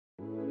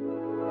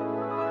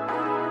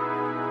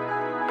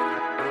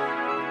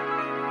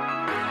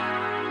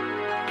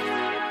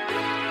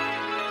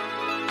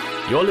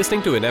You're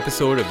listening to an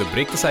episode of the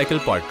Break the Cycle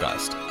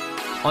podcast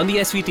on the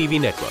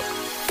SVTV network.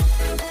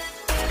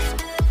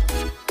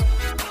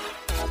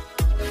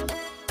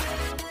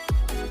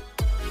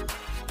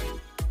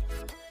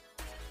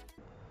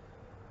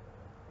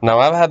 Now,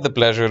 I've had the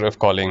pleasure of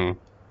calling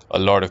a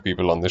lot of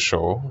people on the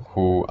show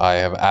who I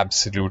have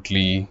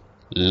absolutely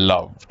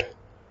loved,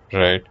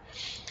 right?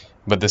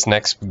 But this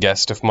next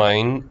guest of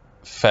mine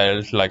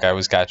felt like I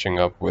was catching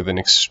up with an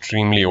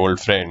extremely old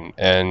friend.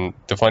 And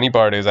the funny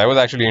part is, I was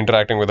actually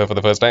interacting with her for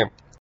the first time.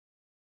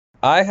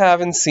 I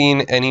haven't seen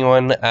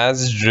anyone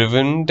as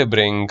driven to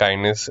bring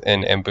kindness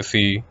and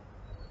empathy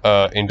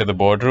into the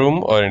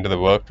boardroom or into the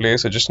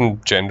workplace or just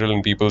in general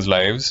in people's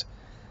lives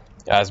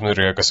as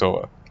Maria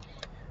Kosova.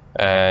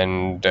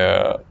 And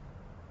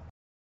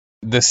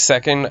the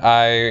second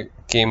I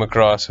came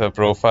across her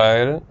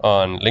profile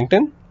on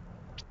LinkedIn,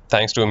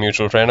 thanks to a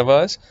mutual friend of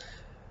ours,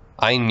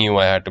 I knew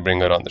I had to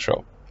bring her on the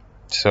show.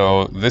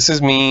 So this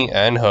is me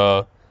and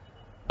her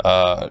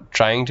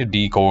trying to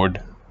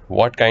decode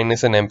what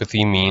kindness and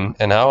empathy mean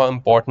and how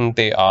important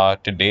they are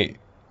today.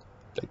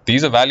 Like,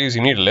 these are values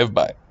you need to live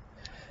by.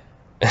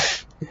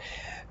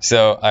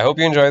 So I hope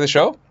you enjoy the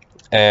show,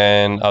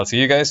 and I'll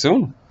see you guys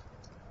soon.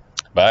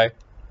 Bye.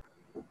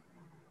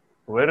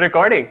 We're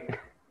recording.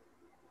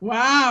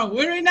 Wow,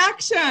 we're in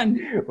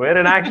action. We're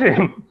in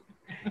action.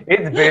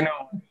 It's been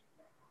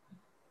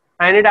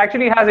and it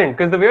actually hasn't,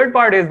 because the weird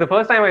part is the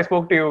first time I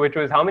spoke to you, which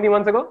was how many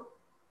months ago?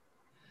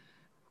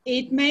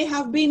 It may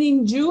have been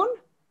in June.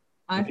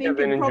 I think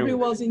it probably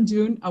was in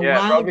June, a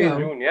while probably ago.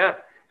 In June, yeah.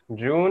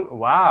 June,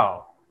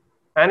 wow.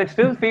 And it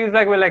still feels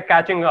like we're like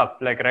catching up,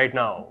 like right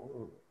now.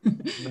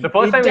 The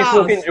first time we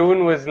spoke in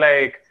June was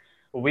like,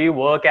 we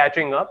were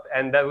catching up,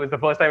 and that was the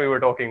first time we were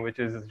talking, which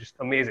is just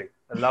amazing.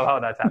 I love how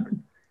that's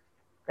happened.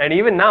 And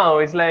even now,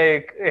 it's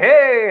like,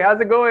 hey, how's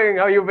it going?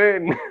 How you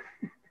been?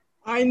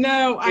 I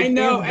know.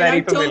 Feels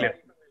very familiar.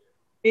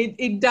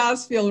 It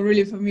does feel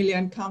really familiar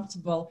and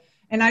comfortable.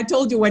 And I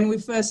told you when we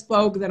first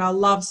spoke that I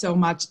love so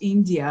much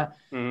India.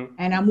 Mm-hmm.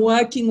 And I'm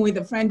working with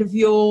a friend of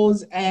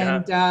yours.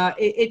 And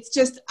it's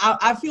just,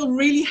 I feel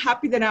really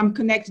happy that I'm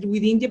connected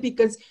with India,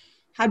 because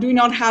had we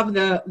not have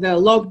the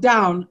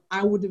lockdown,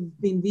 I would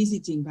have been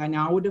visiting by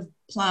now. I would have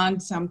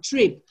planned some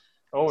trip.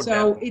 Oh,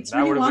 so damn. It's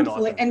that really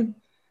wonderful. Awesome.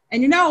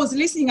 And you know, I was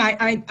listening,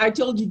 I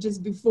told you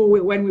just before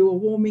when we were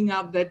warming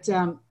up that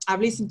I've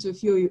listened to a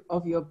few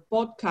of your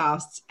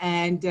podcasts,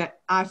 and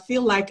I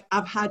feel like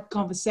I've had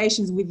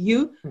conversations with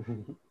you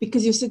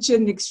because you're such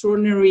an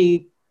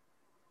extraordinary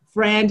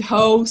friend,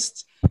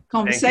 host,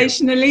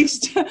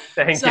 conversationalist.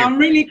 Thank you. I'm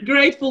really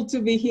grateful to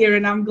be here,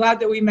 and I'm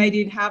glad that we made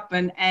it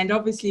happen. And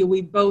obviously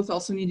we both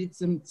also needed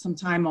some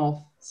time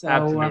off. So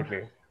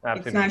Absolutely.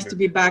 It's nice to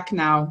be back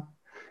now.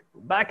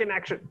 Back in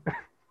action.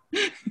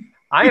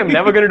 I am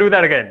never going to do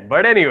that again.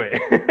 But anyway.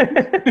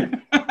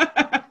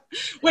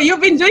 Well,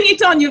 you've been doing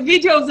it on your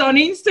videos on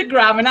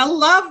Instagram, and I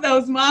love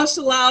those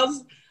martial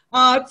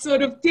arts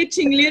sort of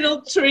teaching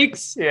little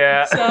tricks.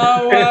 Yeah.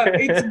 So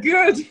it's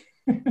good.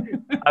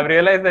 I've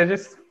realized there's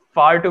just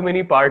far too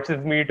many parts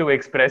of me to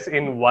express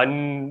on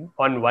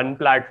one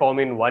platform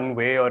in one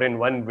way or in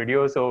one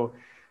video. So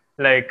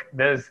like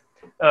there's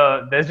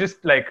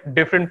just like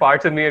different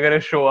parts of me are going to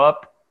show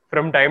up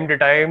from time to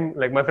time.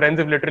 Like my friends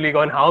have literally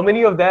gone, how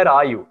many of that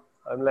are you?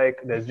 I'm like,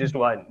 there's just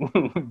one.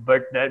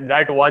 But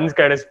that one's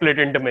kind of split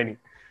into many.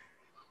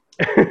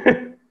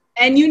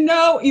 And you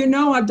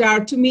know,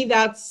 Adar, to me,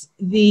 that's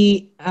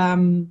the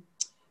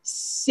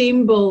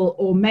symbol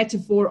or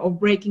metaphor of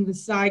breaking the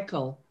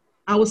cycle.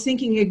 I was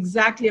thinking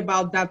exactly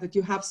about that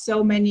you have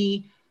so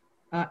many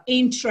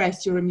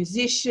interests. You're a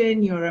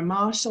musician, you're a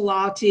martial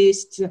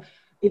artist,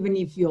 even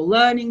if you're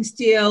learning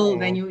still,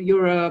 then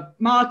you're a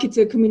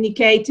marketer,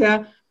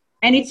 communicator.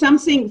 And it's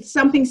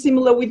something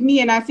similar with me.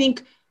 And I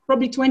think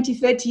probably 20,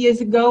 30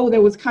 years ago,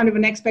 there was kind of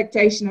an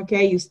expectation,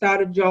 okay, you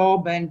start a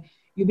job and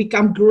you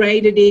become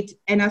great at it.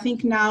 And I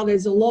think now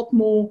there's a lot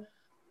more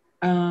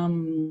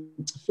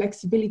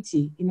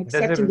flexibility in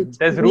accepting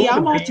that we are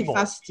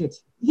multifaceted.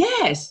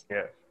 Yes.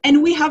 Yeah.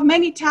 And we have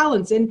many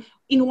talents. And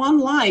in one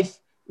life,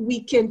 we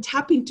can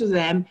tap into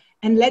them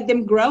and let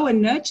them grow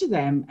and nurture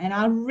them. And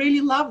I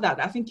really love that.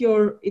 I think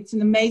it's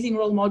an amazing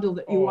role model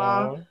that you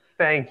are.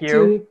 Thank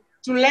you.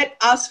 To let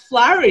us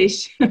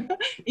flourish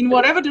in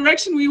whatever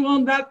direction we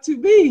want that to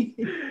be.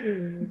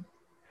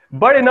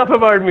 But enough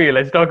about me.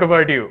 Let's talk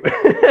about you.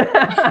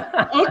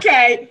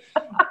 Okay.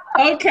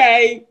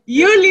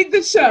 You lead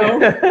the show.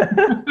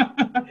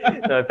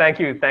 No, thank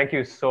you. Thank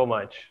you so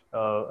much.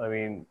 I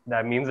mean,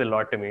 that means a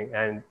lot to me.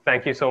 And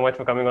thank you so much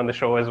for coming on the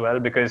show as well.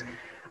 Because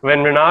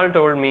when Mrinal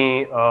told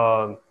me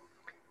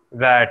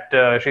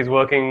that she's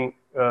working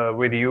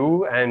with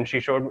you, and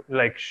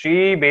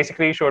she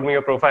basically showed me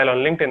your profile on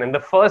LinkedIn, and the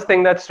first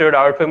thing that stood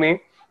out for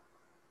me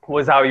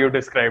was how you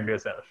described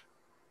yourself.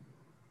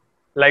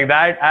 Like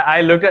that,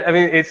 I looked at, I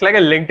mean, it's like a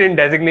LinkedIn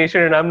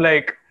designation, and I'm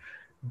like,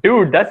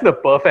 dude, that's the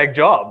perfect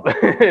job.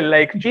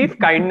 Like Chief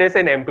Kindness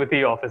and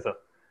Empathy Officer.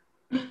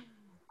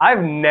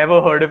 I've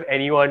never heard of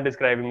anyone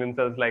describing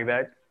themselves like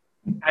that.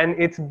 And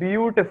it's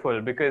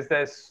beautiful because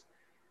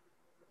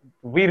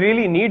we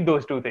really need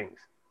those two things.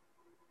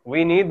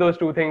 We need those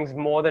two things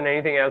more than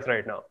anything else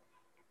right now.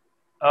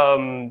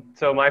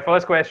 So my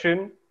first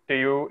question to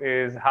you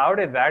is, how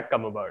did that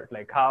come about?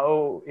 Like,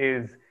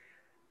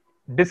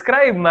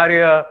 describe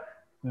Maria,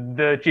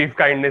 the Chief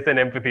Kindness and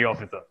Empathy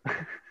Officer.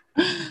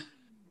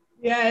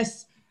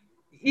 Yes.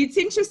 It's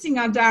interesting,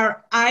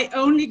 Adar. I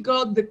only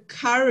got the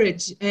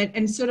courage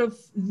and sort of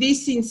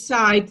this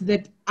insight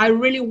that I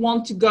really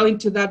want to go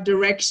into that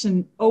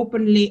direction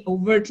openly,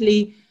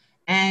 overtly,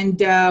 and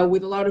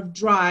with a lot of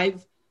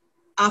drive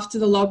after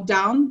the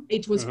lockdown.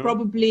 It was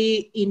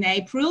probably in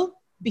April.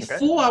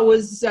 Before I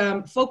was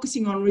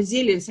focusing on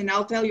resilience, and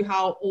I'll tell you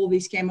how all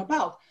this came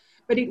about.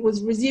 But it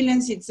was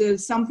resilience.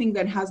 It's something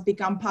that has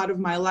become part of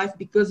my life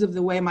because of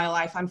the way my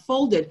life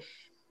unfolded.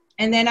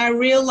 And then I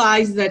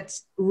realized that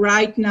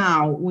right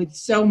now, with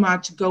so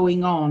much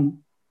going on,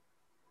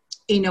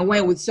 in a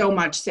way, with so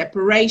much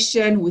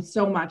separation, with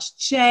so much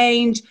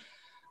change,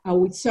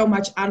 with so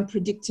much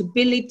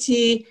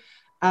unpredictability,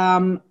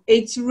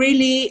 it's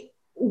really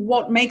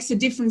what makes a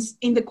difference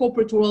in the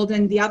corporate world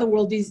and the other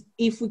world is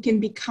if we can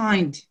be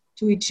kind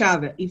to each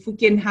other, if we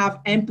can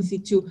have empathy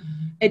to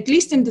at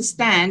least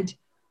understand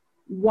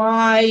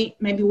why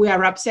maybe we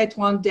are upset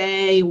one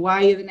day,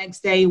 why the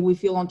next day we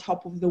feel on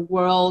top of the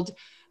world,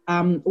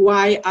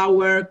 why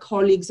our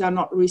colleagues are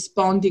not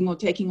responding or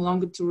taking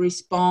longer to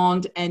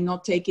respond and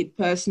not take it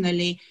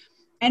personally,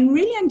 and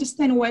really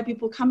understand where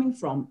people are coming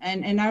from.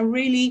 And I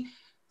really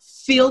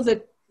feel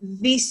that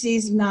this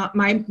is not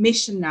my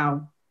mission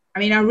now. I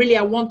mean,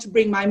 I want to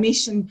bring, my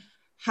mission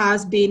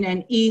has been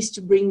and is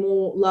to bring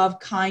more love,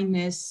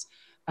 kindness,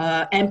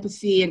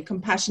 empathy and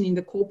compassion in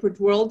the corporate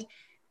world.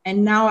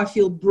 And now I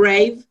feel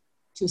brave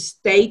to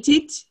state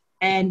it.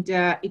 And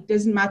it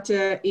doesn't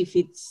matter if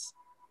it's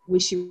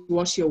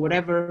wishy-washy or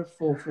whatever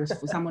for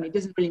someone, it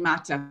doesn't really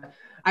matter.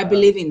 I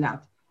believe in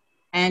that.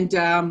 And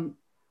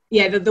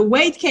the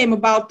way it came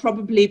about,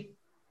 probably,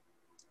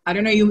 I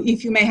don't know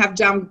if you may have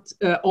jumped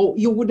or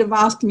you would have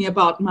asked me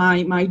about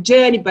my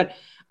journey, but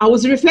I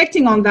was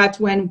reflecting on that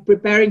when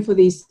preparing for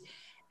this.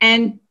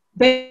 And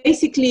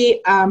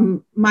basically,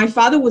 my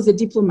father was a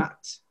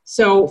diplomat.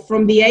 So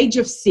from the age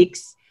of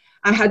 6,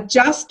 I had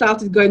just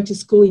started going to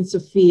school in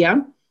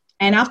Sofia.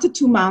 And after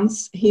 2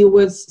 months, he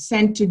was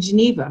sent to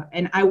Geneva.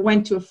 And I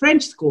went to a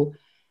French school.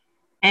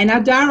 And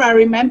Adar, I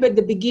remember at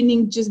the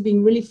beginning just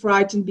being really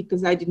frightened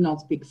because I did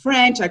not speak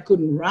French. I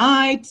couldn't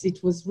write.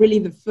 It was really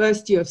the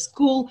first year of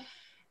school.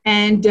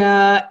 And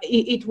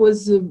it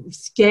was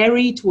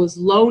scary, it was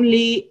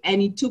lonely, and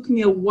it took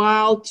me a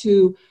while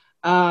to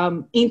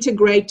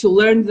integrate, to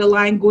learn the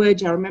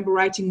language. I remember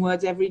writing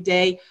words every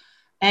day,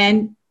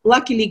 and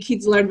luckily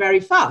kids learn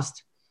very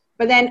fast.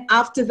 But then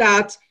after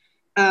that,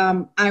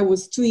 I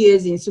was 2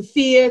 years in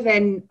Sofia,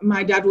 then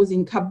my dad was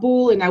in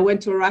Kabul, and I went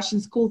to a Russian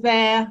school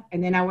there,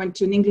 and then I went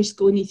to an English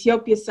school in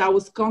Ethiopia, so I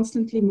was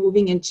constantly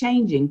moving and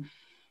changing.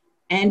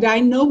 And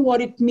I know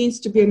what it means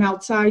to be an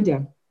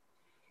outsider.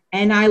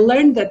 And I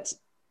learned that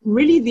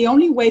really the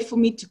only way for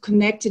me to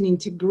connect and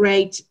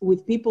integrate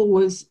with people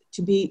was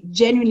to be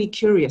genuinely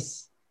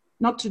curious,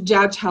 not to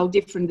judge how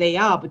different they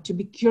are, but to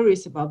be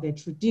curious about their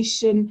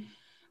tradition,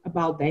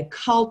 about their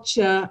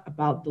culture,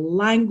 about the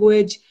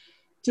language,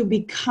 to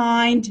be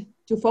kind,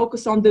 to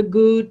focus on the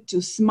good,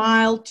 to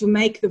smile, to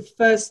make the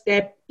first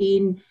step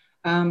in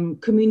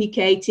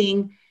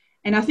communicating.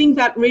 And I think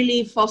that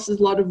really fosters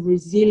a lot of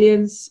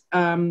resilience,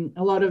 a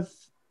lot of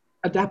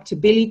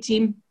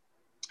adaptability,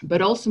 but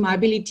also my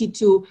ability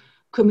to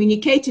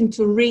communicate and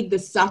to read the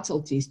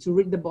subtleties, to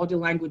read the body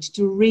language,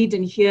 to read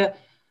and hear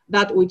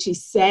that which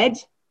is said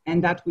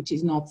and that which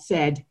is not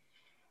said.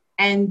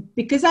 And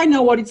because I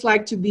know what it's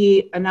like to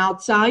be an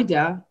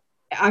outsider,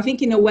 I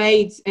think in a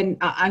way and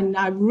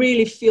I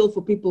really feel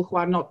for people who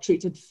are not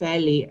treated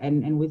fairly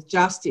and with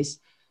justice.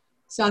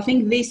 So I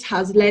think this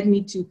has led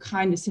me to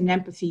kindness and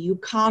empathy. You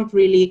can't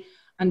really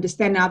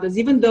understand others,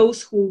 even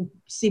those who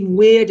seem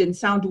weird and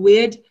sound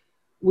weird,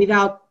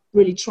 without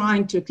really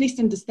trying to at least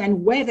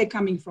understand where they're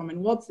coming from and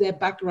what's their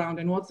background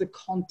and what's the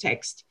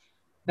context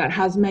that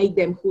has made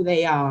them who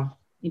they are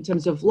in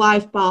terms of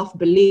life path,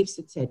 beliefs,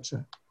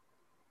 etc.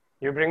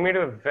 You bring me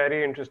to a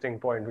very interesting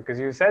point because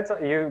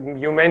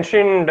you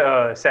mentioned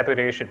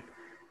separation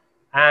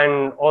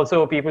and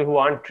also people who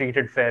aren't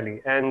treated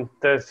fairly. And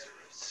the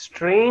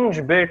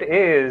strange bit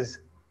is,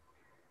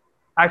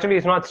 actually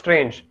it's not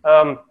strange.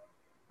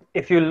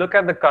 If you look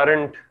at the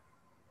current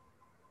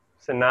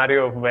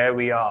scenario of where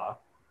we are,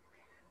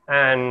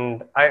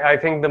 and I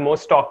think the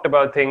most talked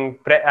about thing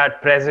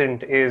at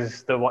present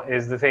is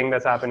the thing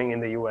that's happening in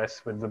the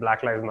US with the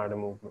Black Lives Matter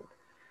movement.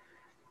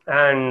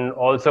 And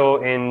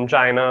also in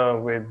China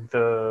with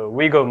the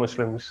Uyghur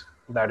Muslims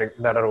that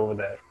are over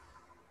there.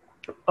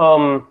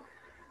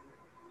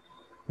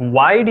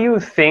 Why do you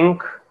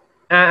think,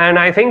 and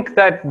I think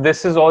that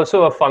this is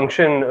also a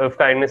function of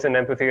kindness and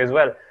empathy as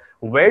well,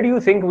 where do you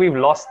think we've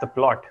lost the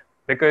plot?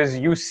 Because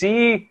you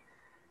see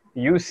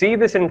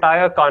this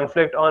entire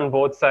conflict on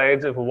both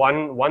sides of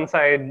one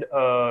side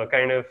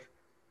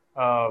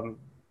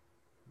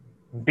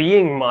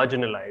being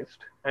marginalized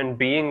and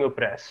being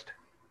oppressed,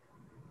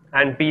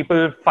 and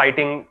people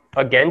fighting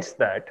against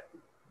that.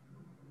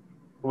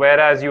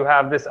 Whereas you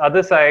have this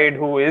other side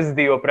who is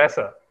the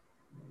oppressor.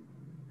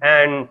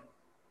 And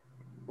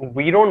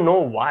we don't know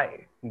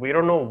why. We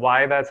don't know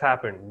why that's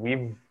happened.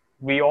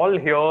 We all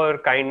hear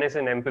kindness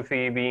and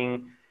empathy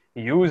being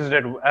used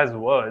as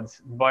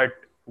words, but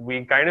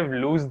we kind of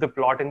lose the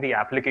plot in the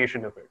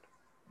application of it.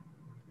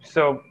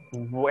 So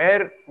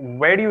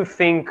why do you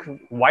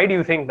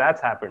think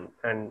that's happened,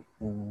 and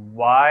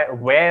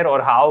where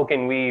or how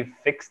can we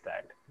fix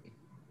that?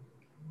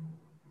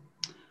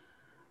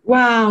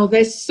 Wow,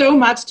 there's so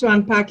much to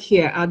unpack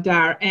here,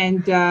 Adar.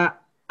 And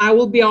I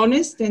will be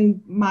honest,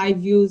 and my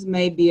views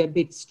may be a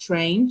bit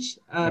strange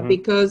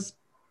because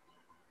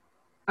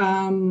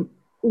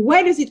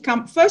where does it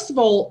come? First of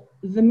all,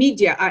 the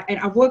media, and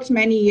I've worked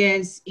many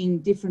years in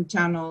different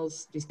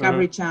channels,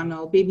 Discovery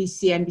Channel,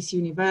 BBC, NBC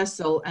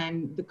Universal,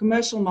 and the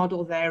commercial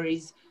model there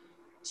is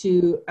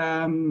to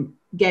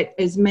get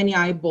as many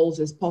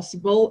eyeballs as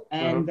possible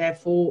and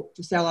therefore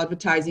to sell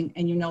advertising.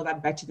 And you know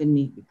that better than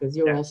me because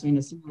you're also in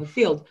a similar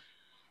field.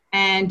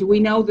 And we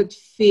know that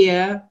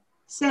fear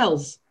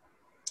sells.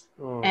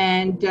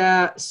 And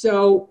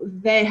so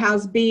there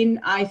has been,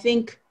 I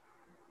think,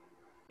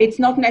 it's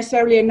not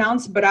necessarily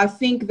announced, but I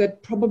think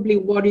that probably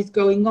what is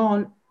going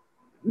on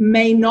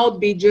may not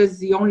be just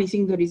the only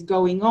thing that is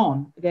going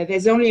on.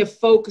 There's only a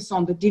focus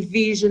on the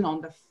division, on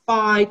the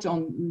fight,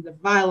 on the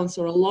violence,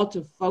 or a lot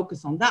of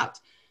focus on that.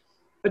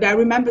 But I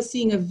remember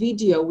seeing a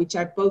video which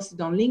I posted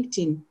on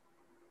LinkedIn,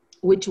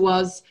 which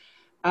was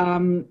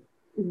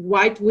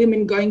white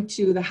women going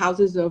to the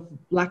houses of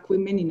black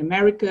women in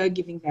America,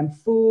 giving them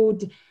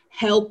food,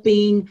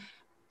 helping,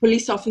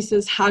 police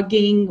officers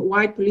hugging,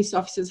 white police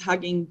officers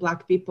hugging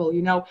black people,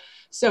 you know.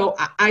 So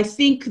I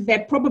think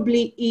there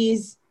probably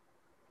is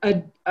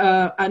an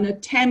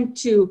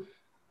attempt to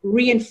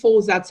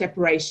reinforce that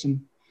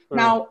separation.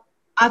 Now,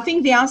 I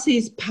think the answer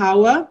is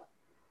power.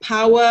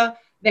 Power,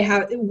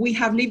 we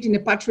have lived in a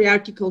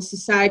patriarchal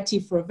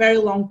society for a very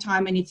long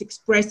time, and it's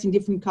expressed in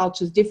different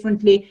cultures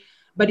differently.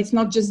 But it's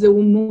not just the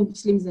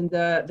Muslims and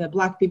the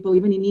black people.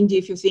 Even in India,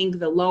 if you think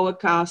the lower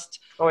caste,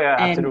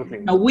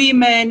 absolutely,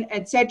 women,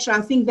 etc.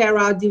 I think there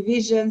are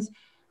divisions,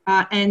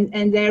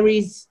 and there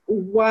is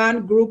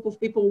one group of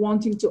people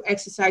wanting to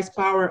exercise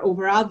power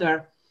over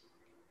other.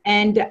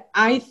 And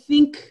I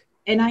think,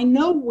 and I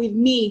know with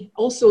me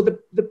also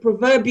the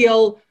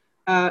proverbial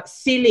glass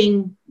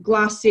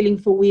ceiling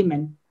for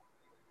women.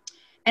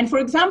 And for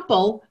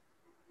example,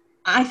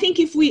 I think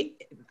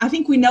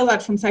we know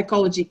that from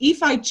psychology.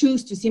 If I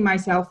choose to see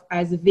myself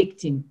as a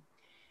victim,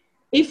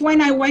 if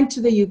when I went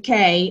to the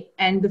UK,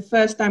 and the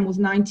first time was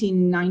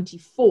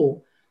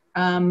 1994,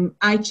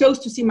 I chose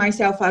to see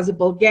myself as a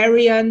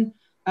Bulgarian,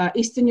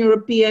 Eastern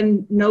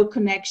European, no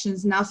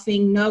connections,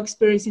 nothing, no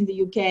experience in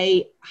the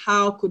UK,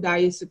 how could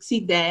I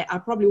succeed there? I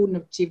probably wouldn't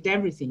have achieved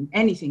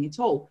anything at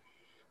all.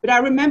 But I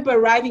remember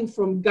arriving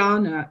from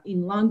Ghana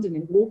in London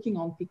and walking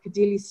on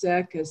Piccadilly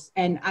Circus,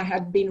 and I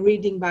had been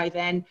reading by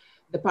then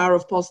The Power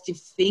of Positive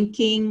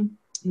Thinking,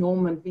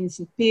 Norman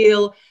Vincent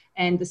Peale,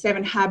 and The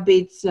 7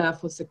 Habits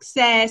for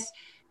Success.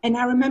 And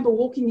I remember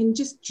walking in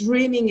just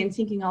dreaming and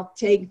thinking, I'll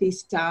take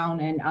this down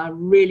and I'll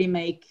really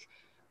make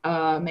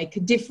a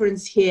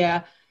difference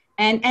here.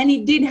 And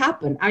it did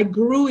happen. I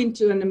grew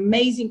into an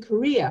amazing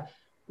career.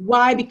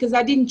 Why? Because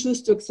I didn't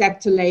choose to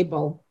accept a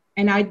label.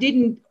 And I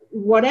didn't,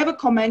 whatever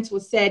comments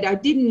were said, I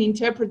didn't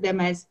interpret them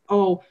as,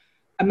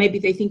 maybe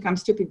they think I'm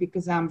stupid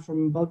because I'm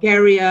from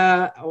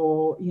Bulgaria,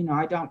 or, you know,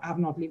 I've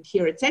not lived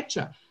here,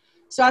 etc.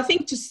 So I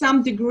think to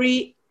some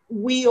degree,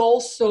 we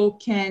also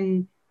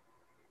can,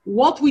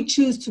 what we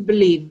choose to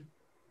believe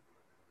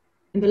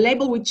and the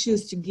label we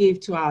choose to give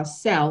to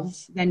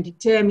ourselves then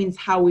determines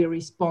how we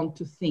respond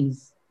to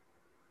things.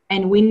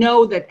 And we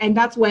know that, and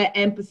that's where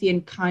empathy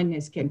and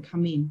kindness can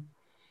come in.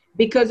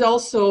 Because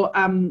also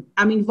I'm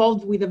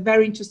involved with a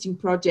very interesting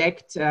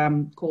project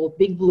called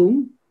Big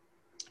Bloom.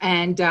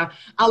 And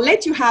I'll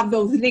let you have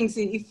those links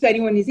if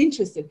anyone is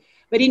interested.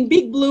 But in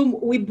Big Bloom,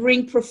 we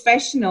bring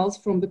professionals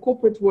from the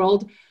corporate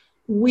world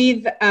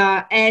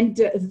and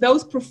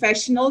those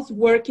professionals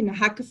work in a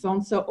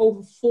hackathon. So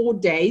over 4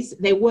 days,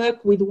 they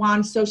work with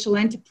one social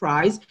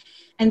enterprise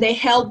and they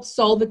help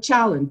solve a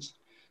challenge.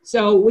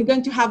 So we're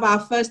going to have our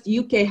first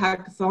UK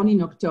hackathon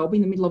in October,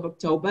 in the middle of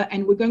October,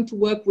 and we're going to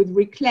work with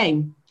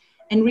Reclaim.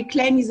 And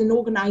Reclaim is an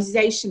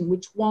organization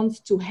which wants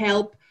to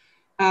help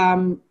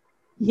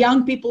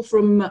young people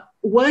from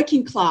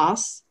working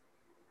class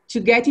to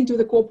get into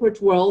the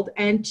corporate world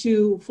and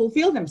to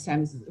fulfill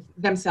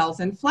themselves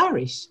and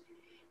flourish.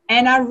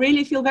 And I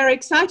really feel very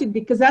excited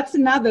because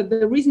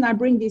the reason I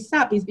bring this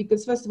up is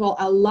because, first of all,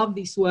 I love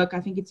this work. I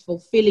think it's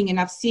fulfilling, and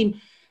I've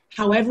seen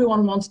how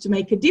everyone wants to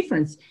make a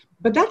difference.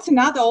 But that's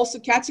another also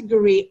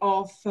category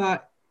of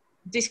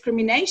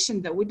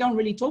discrimination that we don't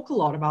really talk a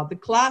lot about, the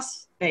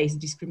class-based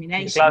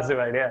discrimination. The class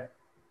divide, yeah.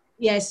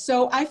 Yes,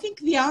 so I think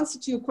the answer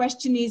to your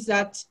question is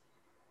that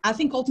I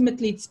think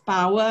ultimately it's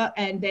power,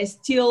 and there's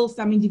still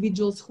some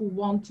individuals who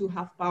want to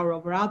have power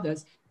over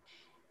others.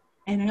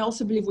 And I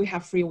also believe we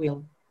have free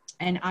will.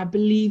 and I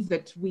believe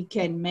that we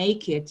can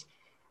make it.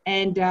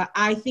 And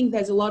I think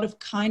there's a lot of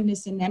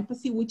kindness and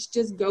empathy which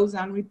just goes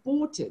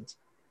unreported.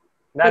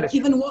 But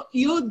even what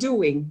you're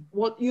doing,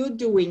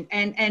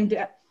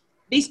 and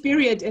this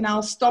period, and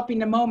I'll stop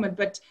in a moment,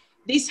 but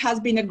this has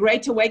been a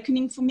great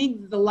awakening for me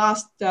the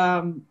last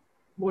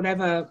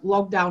whatever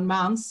lockdown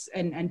months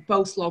and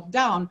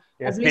post-lockdown.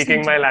 You're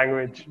speaking my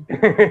language.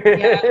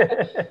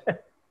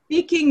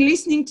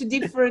 Listening to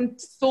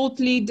different thought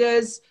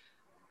leaders,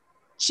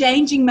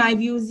 changing my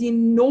views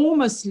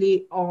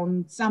enormously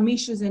on some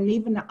issues, and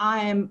even I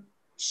am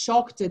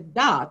shocked at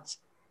that.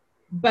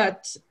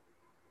 But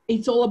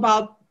it's all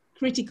about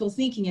critical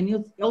thinking,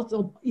 and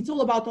it's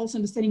all about also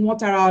understanding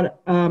what are our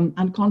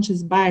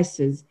unconscious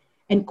biases,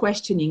 and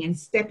questioning and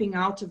stepping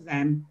out of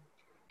them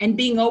and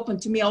being open.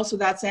 To me also,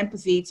 that's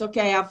empathy. It's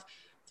okay,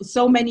 for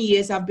so many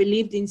years I've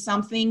believed in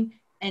something,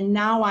 and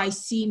now I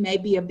see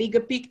maybe a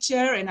bigger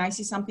picture and I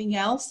see something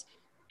else,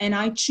 and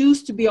I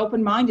choose to be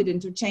open-minded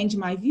and to change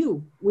my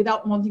view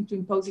without wanting to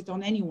impose it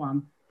on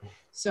anyone.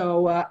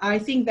 So I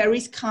think there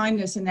is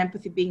kindness and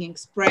empathy being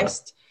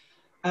expressed.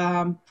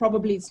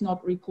 Probably it's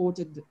not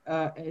recorded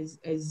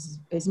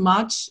as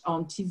much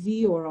on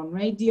TV or on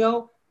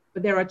radio,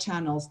 but there are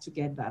channels to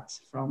get that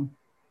from.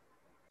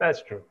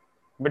 That's true.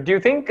 But do you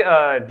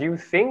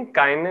think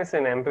kindness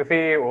and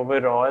empathy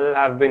overall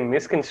have been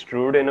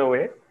misconstrued in a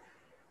way?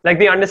 Like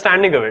the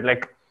understanding of it,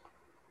 like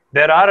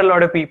there are a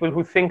lot of people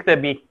who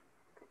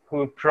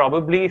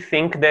probably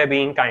think they're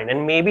being kind,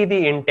 and maybe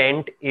the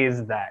intent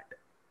is that,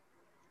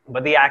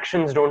 but the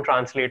actions don't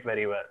translate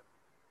very well.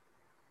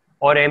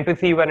 Or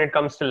empathy when it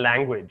comes to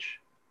language,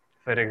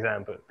 for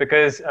example.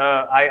 Because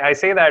I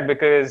say that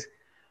because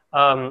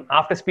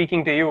after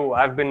speaking to you,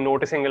 I've been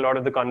noticing a lot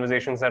of the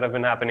conversations that have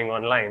been happening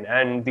online,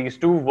 and these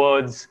two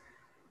words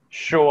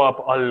show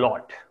up a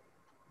lot,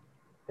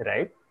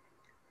 right?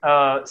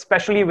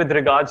 Especially with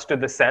regards to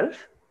the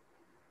self,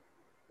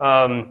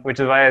 which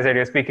is why I said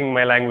you're speaking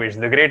my language,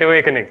 the Great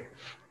Awakening.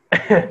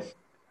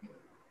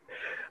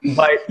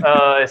 But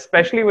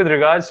especially with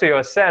regards to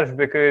yourself,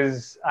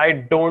 because I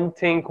don't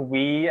think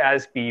we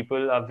as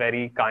people are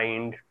very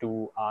kind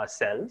to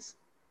ourselves,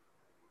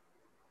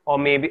 or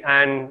maybe,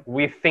 and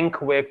we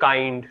think we're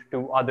kind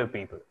to other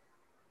people.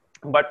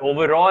 But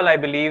overall, I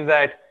believe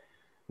that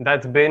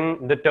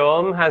the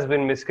term has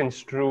been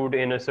misconstrued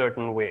in a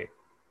certain way.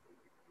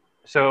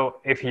 So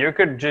if you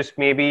could just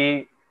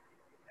maybe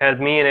help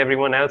me and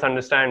everyone else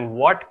understand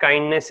what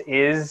kindness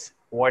is,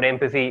 what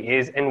empathy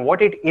is, and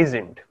what it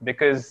isn't,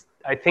 because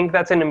I think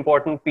that's an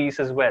important piece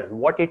as well,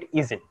 what it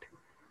isn't.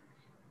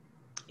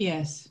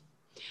 Yes.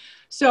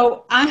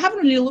 So I haven't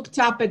really looked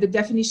up at the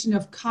definition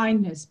of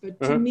kindness, but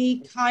to me,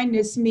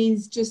 kindness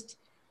means just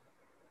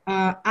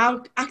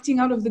acting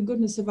out of the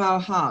goodness of our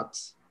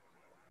hearts,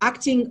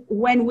 acting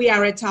when we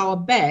are at our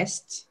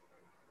best,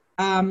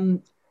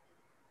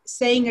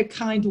 saying a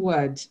kind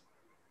word,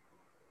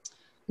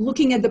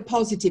 looking at the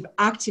positive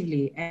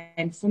actively.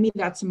 And for me,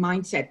 that's a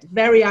mindset,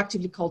 very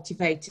actively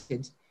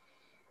cultivated.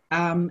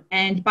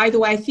 And by the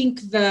way, I think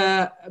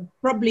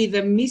probably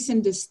the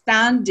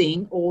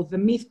misunderstanding or the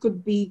myth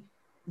could be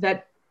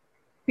that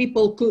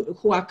people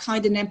who are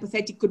kind and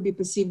empathetic could be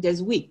perceived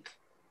as weak.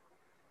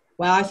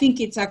 Well, I think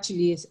it's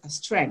actually a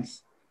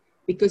strength,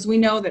 because we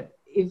know that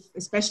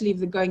especially if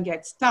the going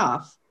gets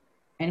tough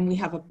and we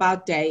have a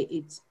bad day,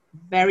 it's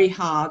very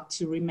hard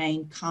to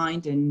remain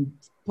kind and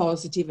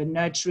positive and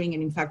nurturing.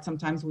 And in fact,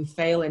 sometimes we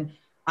fail, and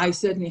I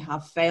certainly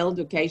have failed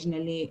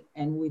occasionally,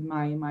 and with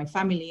my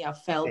family,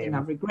 I've failed and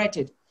I've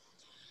regretted.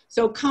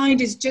 So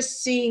kind is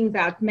just seeing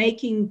that,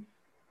 making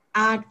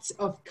acts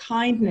of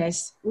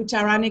kindness which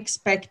are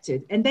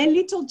unexpected, and they're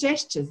little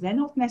gestures, they're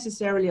not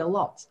necessarily a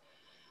lot.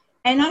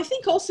 And I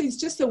think also it's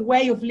just a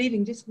way of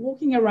living, just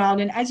walking around.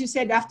 And as you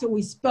said, after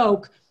we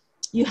spoke,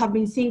 you have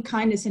been seeing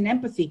kindness and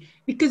empathy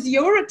because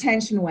your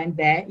attention went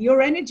there,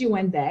 your energy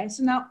went there.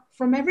 So now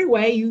from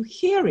everywhere you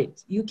hear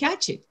it, you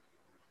catch it.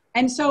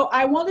 And so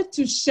I wanted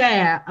to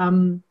share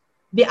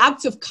the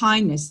acts of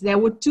kindness. There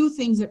were two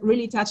things that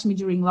really touched me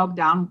during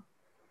lockdown.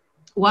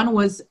 One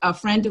was a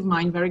friend of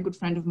mine, very good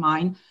friend of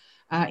mine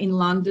in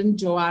London,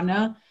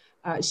 Joanna.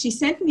 She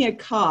sent me a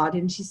card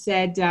and she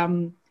said,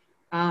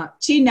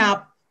 chin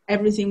up,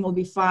 everything will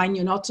be fine,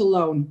 you're not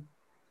alone.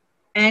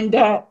 And,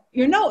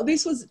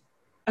 this was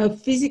a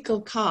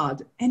physical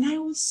card. And I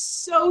was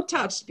so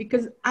touched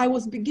because I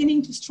was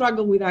beginning to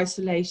struggle with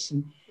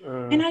isolation.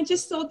 And I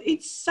just thought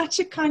it's such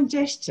a kind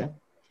gesture.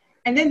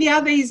 And then the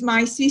other is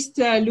my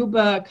sister,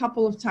 Luba, a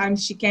couple of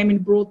times she came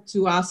and brought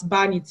to us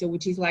banica,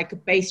 which is like a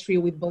pastry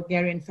with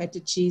Bulgarian feta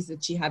cheese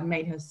that she had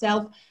made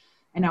herself.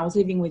 And I was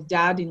living with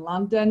Dad in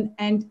London.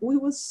 And we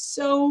were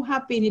so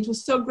happy. And it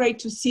was so great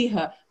to see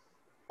her.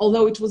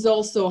 Although it was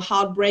also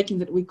heartbreaking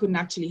that we couldn't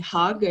actually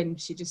hug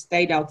and she just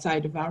stayed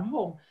outside of our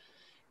home.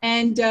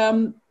 And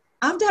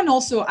I've done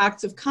also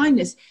acts of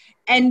kindness.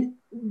 And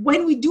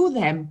when we do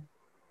them,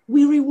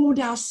 we reward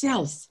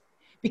ourselves.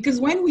 Because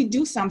when we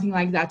do something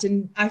like that,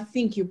 and I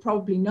think you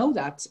probably know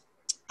that,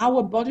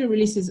 our body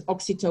releases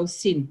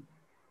oxytocin.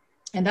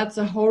 And that's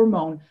a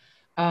hormone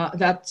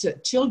that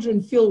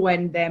children feel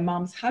when their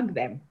moms hug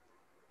them.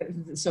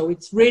 So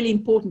it's really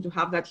important to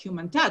have that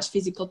human touch,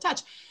 physical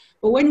touch.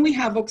 But when we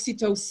have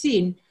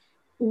oxytocin,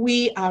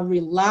 we are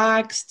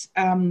relaxed,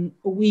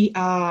 we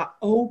are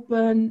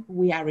open,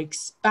 we are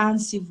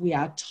expansive, we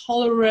are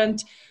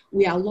tolerant,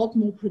 we are a lot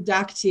more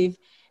productive,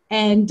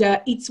 and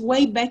it's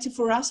way better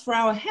for us, for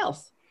our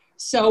health.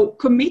 So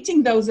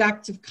committing those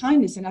acts of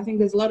kindness, and I think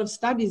there's a lot of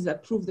studies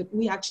that prove that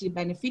we actually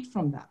benefit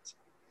from that.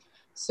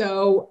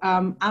 So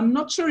I'm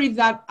not sure if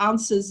that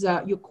answers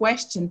your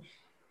question.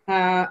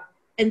 And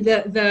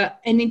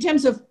in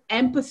terms of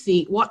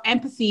empathy, what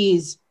empathy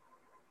is,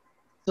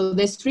 so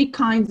there's 3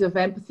 kinds of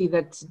empathy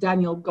that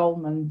Daniel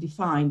Goleman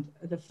defined.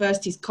 The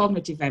first is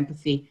cognitive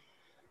empathy.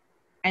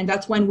 And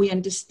that's when we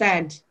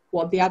understand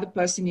what the other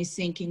person is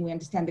thinking, we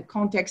understand the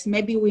context,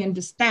 maybe we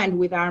understand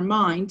with our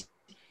mind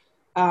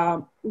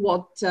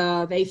what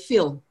they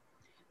feel.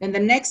 And the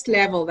next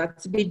level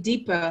that's a bit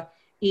deeper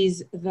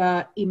is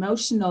the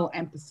emotional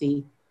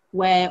empathy,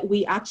 where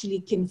we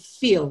actually can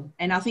feel.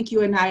 And I think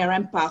you and I are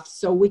empaths,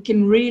 so we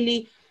can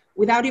really,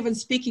 without even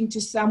speaking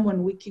to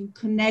someone, we can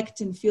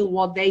connect and feel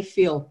what they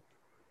feel,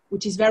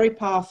 which is very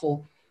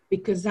powerful,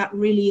 because that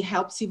really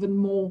helps even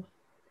more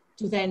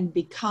to then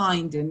be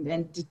kind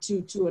and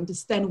to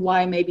understand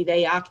why maybe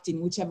they act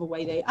in whichever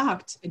way they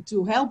act, and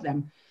to help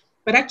them.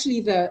 But actually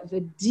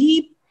the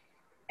deep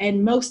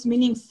and most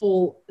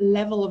meaningful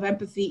level of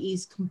empathy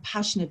is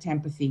compassionate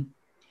empathy.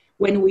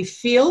 When we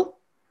feel,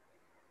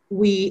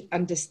 we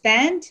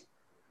understand,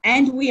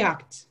 and we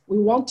act. We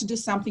want to do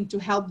something to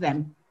help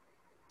them.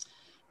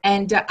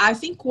 And I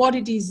think what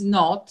it is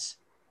not,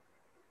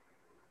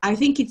 I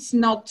think it's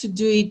not to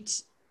do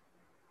it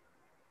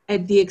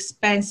at the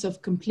expense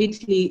of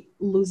completely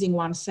losing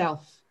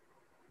oneself,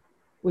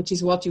 which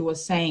is what you were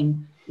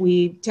saying.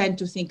 We tend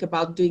to think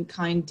about doing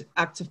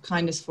acts of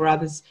kindness for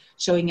others,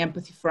 showing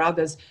empathy for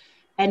others.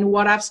 And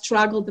what I've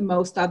struggled the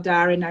most,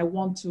 Adar, and I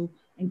want to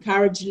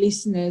encourage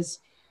listeners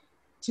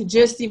to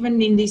just,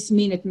 even in this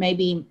minute,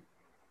 maybe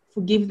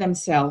forgive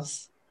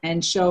themselves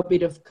and show a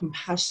bit of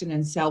compassion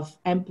and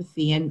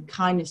self-empathy and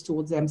kindness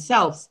towards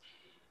themselves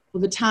for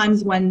the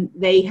times when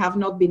they have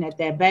not been at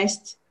their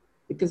best,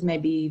 because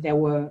maybe they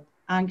were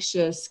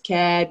anxious,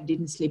 scared,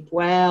 didn't sleep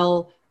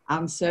well,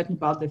 uncertain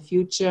about the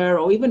future,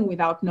 or even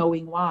without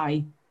knowing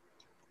why.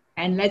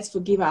 And let's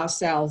forgive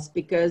ourselves,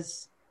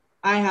 because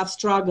I have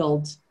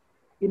struggled.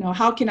 You know,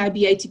 how can I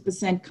be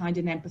 80% kind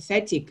and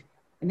empathetic,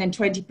 and then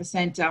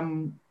 20%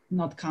 I'm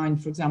not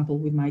kind, for example,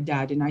 with my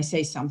dad, and I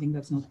say something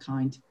that's not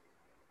kind.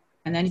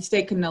 And then it's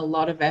taken a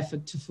lot of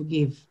effort to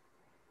forgive,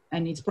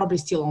 and it's probably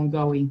still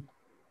ongoing.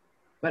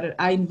 But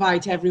I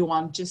invite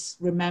everyone, just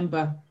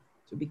remember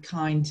to be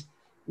kind.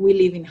 We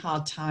live in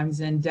hard times,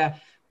 and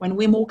when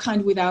we're more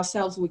kind with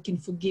ourselves, we can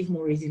forgive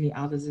more easily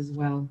others as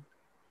well.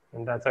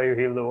 And that's how you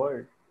heal the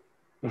world.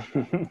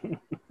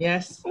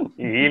 Yes. You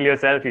heal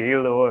yourself, you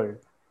heal the world.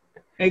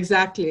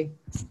 Exactly.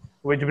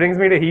 Which brings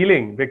me to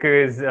healing,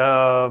 because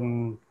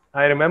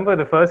I remember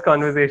the first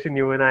conversation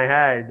you and I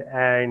had,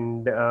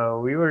 and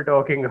we were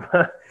talking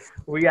about,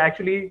 we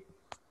actually,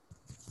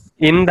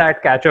 in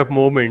that catch-up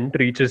moment,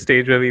 reached a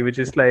stage where we were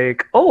just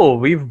like, oh,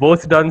 we've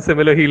both done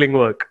similar healing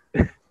work.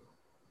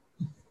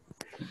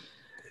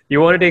 You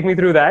want to take me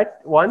through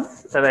that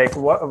once? Like,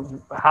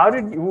 how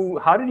did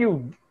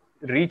you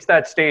reach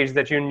that stage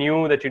that you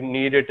knew that you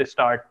needed to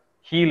start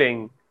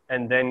healing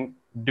and then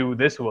do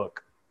this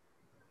work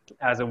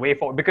as a way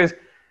forward? Because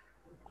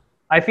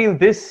I feel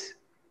this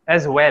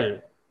as well.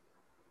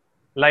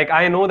 Like,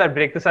 I know that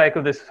Break the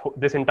Cycle,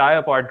 this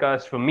entire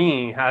podcast for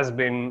me has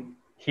been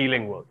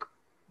healing work.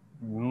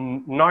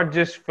 Not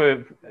just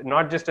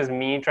as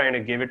me trying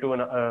to give it to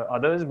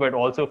others, but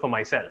also for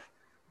myself.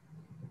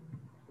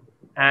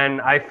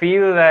 And I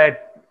feel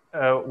that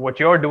what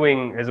you're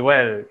doing as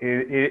well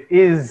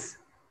is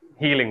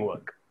healing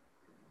work.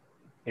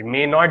 It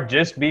may not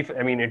just be,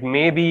 it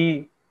may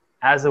be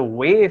as a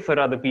way for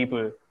other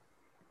people,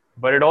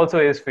 but it also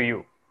is for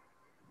you.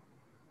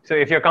 So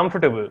if you're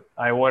comfortable,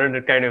 I wanted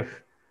to kind of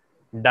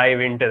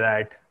dive into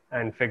that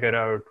and figure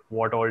out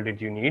what all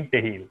did you need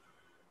to heal.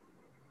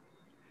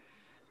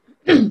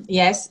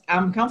 Yes,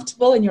 I'm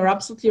comfortable, and you're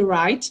absolutely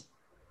right.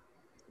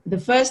 The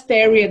first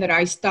area that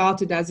I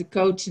started as a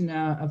coach and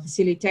a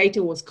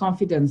facilitator was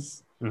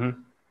confidence. Mm-hmm.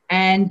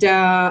 And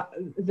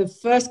the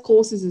first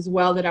courses as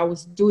well that I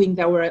was doing,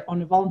 that were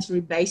on a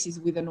voluntary basis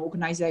with an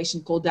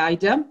organization called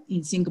AIDA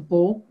in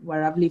Singapore,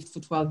 where I've lived for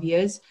 12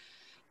 years.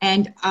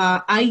 And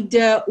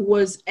AIDA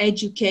was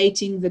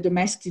educating the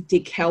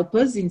domestic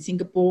helpers in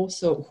Singapore,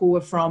 so who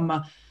were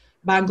from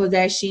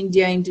Bangladesh,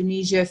 India,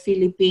 Indonesia,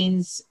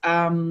 Philippines,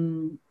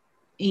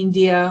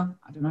 India.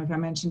 I don't know if I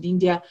mentioned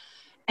India.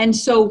 And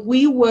so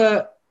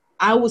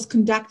I was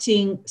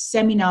conducting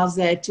seminars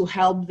there to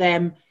help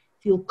them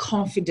feel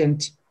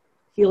confident,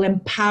 feel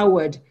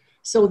empowered.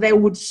 So they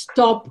would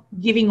stop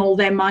giving all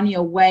their money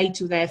away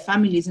to their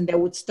families, and they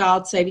would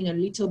start saving a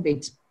little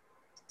bit,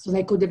 so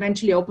they could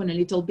eventually open a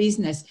little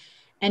business.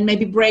 and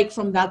maybe break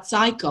from that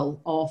cycle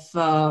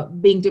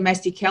of being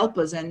domestic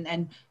helpers.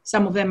 And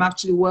some of them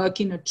actually work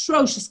in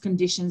atrocious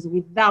conditions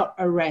without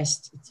a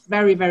rest. It's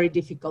very, very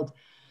difficult.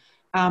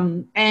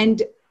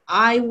 And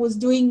I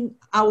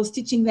was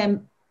teaching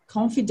them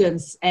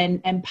confidence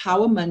and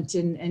empowerment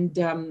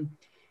and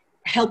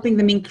helping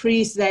them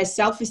increase their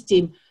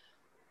self-esteem,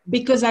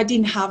 because I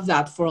didn't have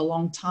that for a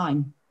long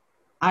time.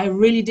 I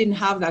really didn't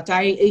have that.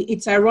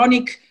 It's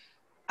ironic.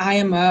 I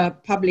am a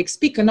public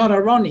speaker, not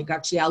ironic,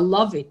 actually. I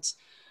love it.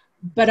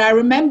 But I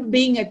remember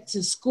being at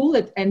school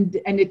and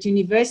at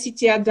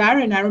university at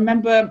Darren. I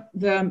remember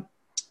the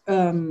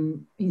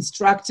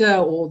instructor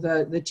or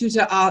the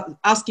tutor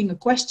asking a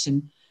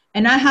question.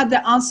 And I had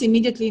the answer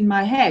immediately in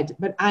my head,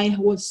 but I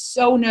was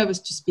so nervous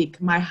to speak.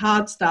 My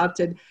heart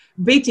started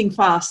beating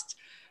fast,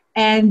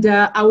 and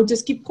I would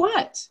just keep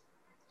quiet.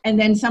 And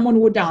then someone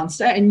would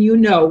answer, and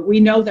we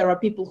know there are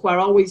people who are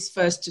always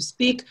first to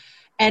speak.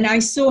 And I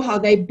saw how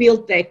they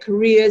built their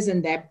careers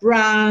and their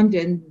brand,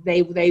 and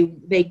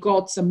they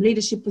got some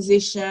leadership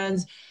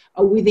positions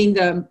within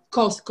the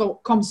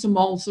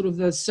Komsomol, sort of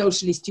the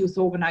socialist youth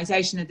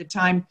organization at the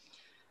time.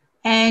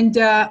 And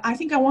I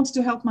think I wanted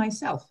to help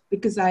myself,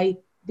 because I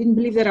didn't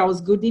believe that I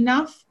was good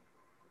enough,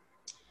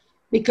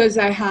 because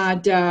I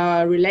had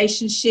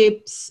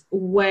relationships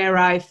where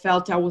I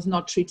felt I was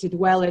not treated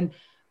well, and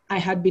I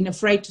had been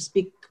afraid to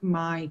speak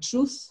my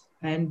truth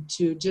and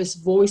to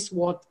just voice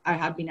what I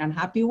had been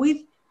unhappy with.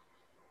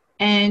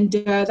 And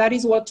that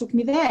is what took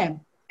me there.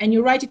 And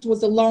you're right, it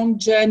was a long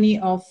journey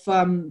of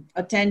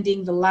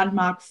attending the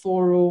Landmark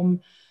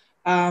Forum,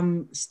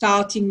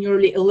 starting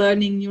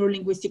learning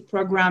neurolinguistic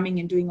programming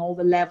and doing all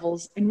the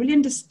levels, and really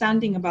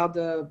understanding about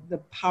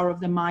the power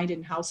of the mind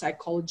and how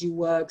psychology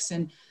works,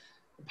 and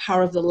the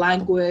power of the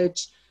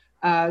language,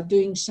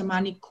 doing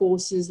shamanic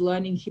courses,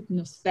 learning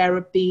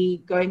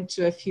hypnotherapy, going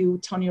to a few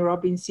Tony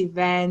Robbins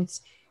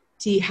events,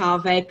 T.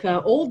 Harv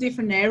Eker, all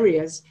different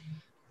areas.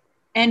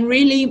 And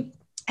really,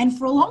 and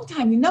for a long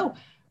time,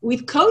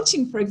 with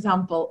coaching, for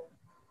example,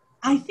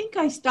 I think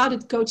I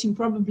started coaching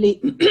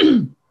probably,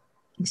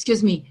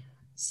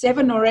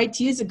 7 or 8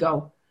 years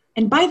ago.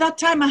 And by that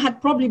time, I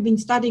had probably been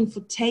studying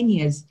for 10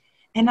 years.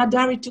 And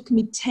Adari took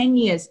me 10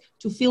 years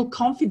to feel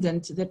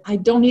confident that I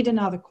don't need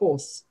another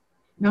course.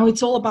 Now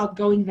it's all about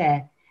going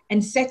there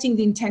and setting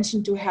the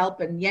intention to help.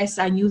 And yes,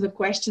 I knew the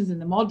questions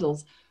and the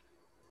models,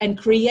 and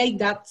create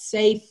that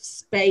safe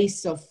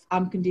space of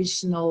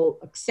unconditional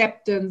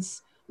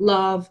acceptance,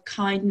 love,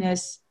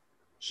 kindness,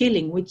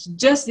 healing, which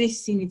just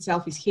this in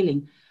itself is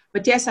healing.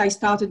 But yes, I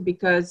started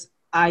because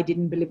I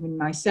didn't believe in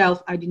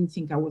myself. I didn't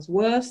think I was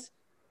worth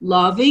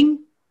loving,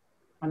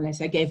 unless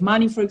I gave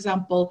money, for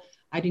example.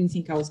 I didn't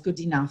think I was good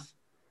enough.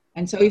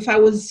 And so if I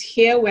was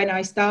here when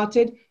I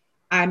started,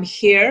 I'm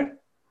here,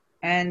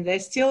 and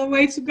there's still a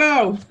way to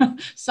go.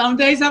 Some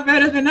days are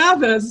better than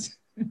others.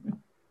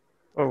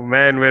 Oh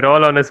man, we're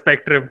all on a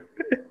spectrum.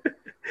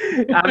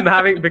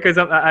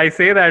 I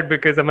say that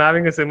because I'm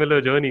having a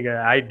similar journey.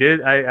 I did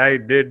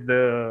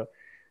the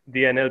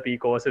NLP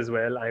course as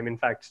well. I'm in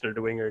fact still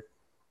doing it.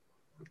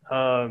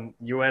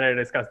 You and I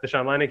discussed the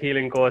shamanic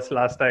healing course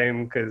last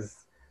time, because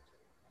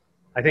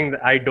I think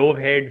I dove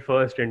head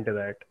first into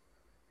that.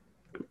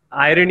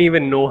 I didn't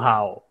even know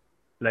how.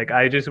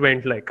 I just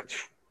went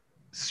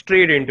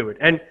straight into it.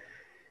 And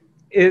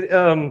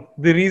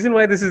the reason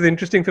why this is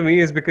interesting for me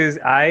is because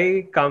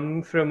I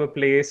come from a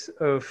place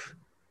of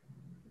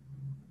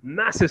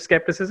massive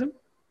skepticism,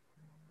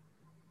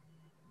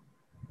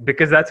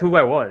 because that's who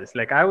I was.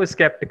 I was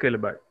skeptical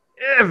about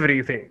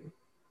everything,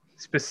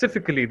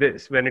 specifically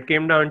this, when it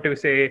came down to,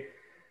 say,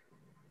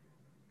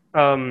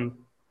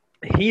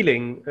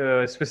 healing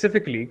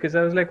specifically, because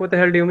I was like, what the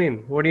hell do you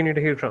mean? What do you need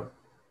to heal from?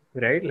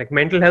 Right?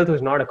 Mental health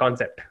was not a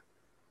concept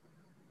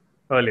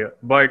earlier,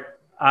 but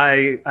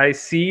I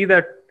see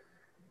that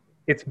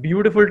it's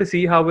beautiful to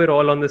see how we're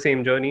all on the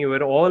same journey.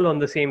 We're all on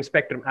the same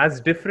spectrum, as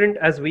different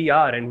as we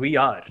are, and we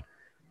are.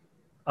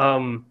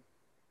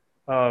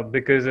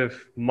 Because of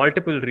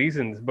multiple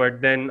reasons.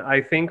 But then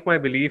I think my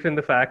belief in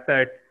the fact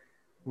that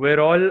we're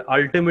all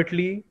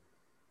ultimately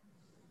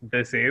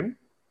the same,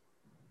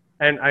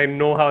 and I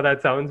know how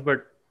that sounds,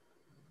 but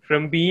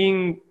from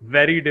being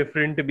very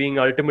different to being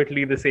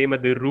ultimately the same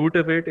at the root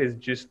of it is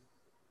just,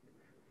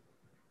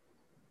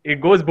 it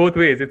goes both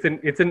ways.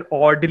 It's an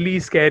oddly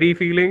scary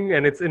feeling,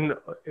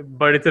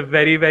 but it's a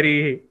very,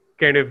 very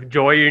kind of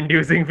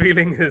joy-inducing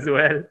feeling as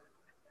well.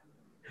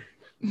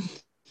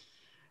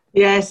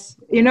 Yes,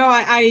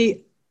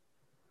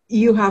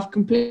 you have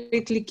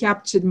completely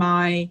captured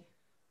my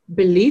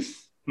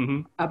belief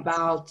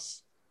about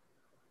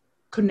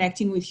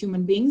connecting with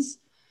human beings,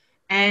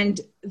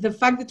 and the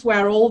fact that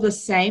we're all the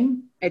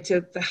same at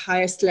the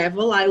highest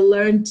level. I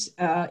learned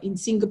in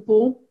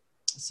Singapore,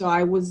 so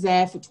I was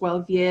there for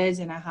 12 years,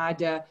 and I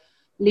had a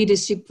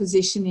leadership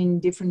position in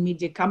different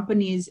media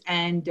companies,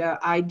 and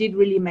I did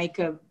really make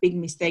a big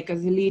mistake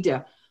as a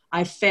leader.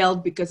 I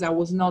failed because I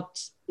was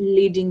not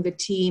leading the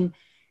team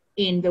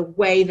in the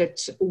way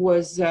that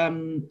was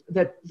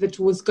that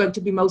was going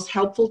to be most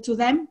helpful to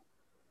them.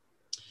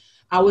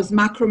 I was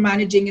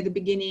macromanaging at the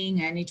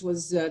beginning, and it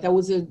was there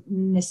was a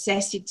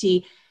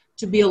necessity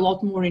to be a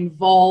lot more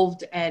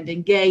involved and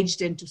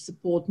engaged and to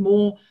support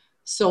more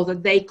so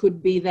that they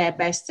could be their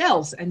best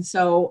selves. And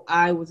so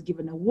I was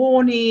given a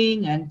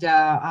warning, and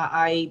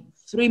I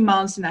 3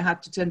 months, and I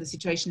had to turn the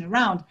situation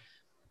around.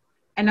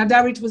 And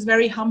Adara, it was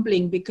very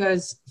humbling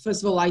because,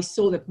 first of all, I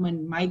saw that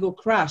when my ego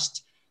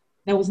crashed,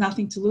 there was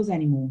nothing to lose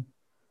anymore.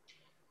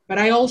 But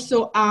I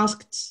also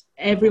asked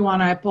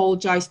everyone, I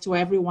apologized to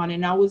everyone,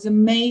 and I was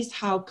amazed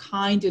how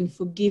kind and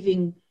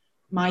forgiving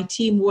my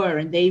team were.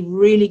 And they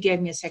really gave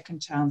me a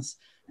second chance,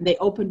 and they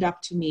opened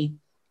up to me.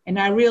 And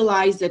I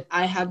realized that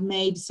I had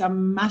made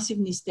some massive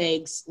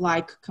mistakes,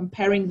 like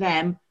comparing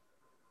them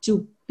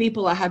to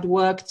people I had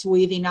worked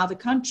with in other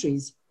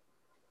countries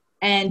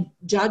and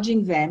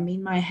judging them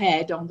in my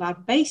head on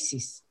that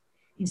basis,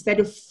 instead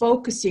of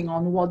focusing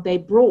on what they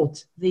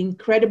brought, the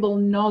incredible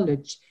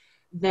knowledge,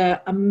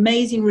 the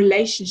amazing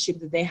relationship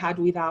that they had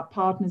with our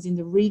partners in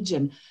the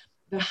region,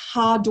 the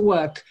hard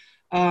work,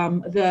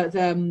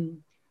 the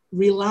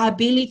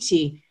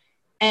reliability.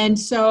 And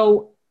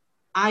so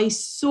I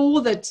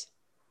saw that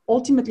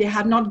ultimately I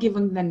had not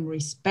given them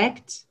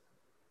respect.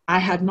 I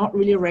had not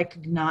really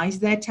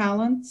recognized their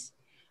talents.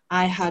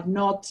 I had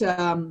not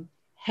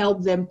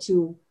helped them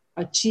to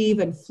achieve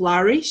and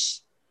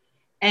flourish.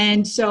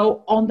 And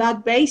so on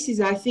that basis,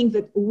 I think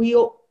that we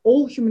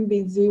all human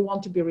beings, we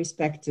want to be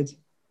respected.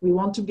 We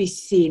want to be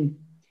seen.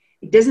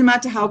 It doesn't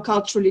matter how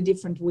culturally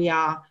different we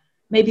are.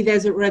 Maybe there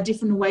are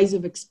different ways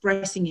of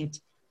expressing it.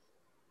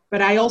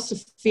 But I also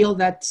feel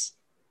that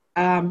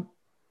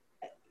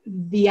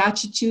the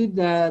attitude,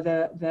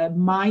 the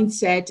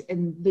mindset,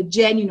 and the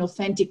genuine,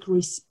 authentic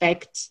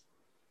respect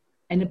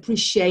and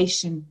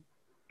appreciation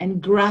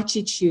and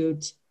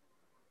gratitude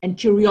and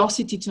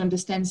curiosity to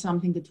understand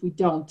something that we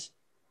don't.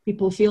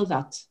 People feel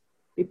that.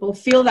 People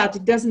feel that.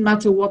 It doesn't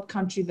matter what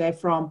country they're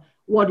from,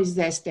 what is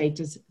their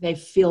status, they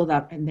feel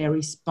that and they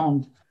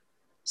respond.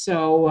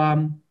 So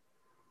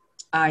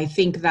I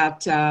think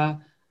that,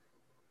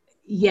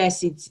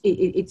 yes, it's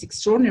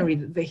extraordinary,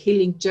 the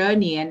healing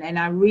journey. And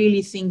I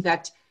really think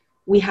that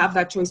we have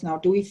that choice now.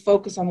 Do we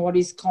focus on what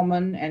is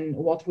common and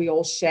what we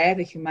all share,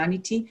 the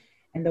humanity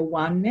and the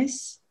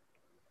oneness?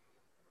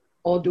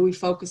 Or do we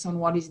focus on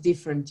what is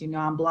different? You know,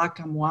 I'm black,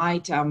 I'm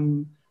white,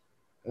 I'm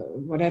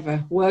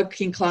whatever,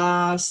 working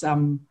class,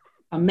 I'm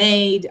a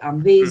maid,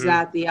 I'm this,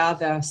 that, the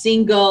other,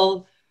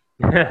 single,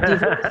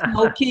 divorced,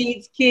 no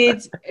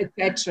kids,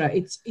 etc.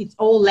 It's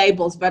all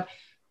labels, but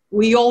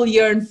we all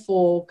yearn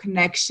for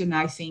connection,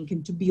 I think,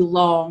 and to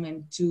belong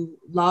and to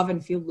love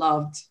and feel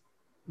loved.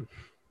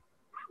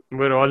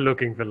 We're all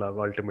looking for love,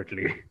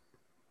 ultimately.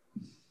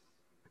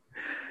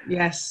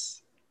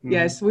 Yes,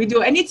 yes, we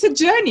do. And it's a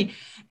journey.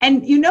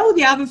 And you know,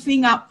 the other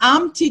thing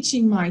I'm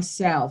teaching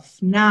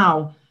myself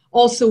now,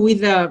 also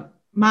with the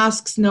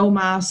masks, no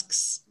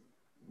masks,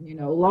 you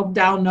know,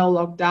 lockdown, no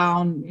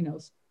lockdown, you know,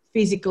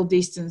 physical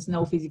distance,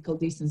 no physical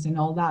distance, and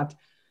all that.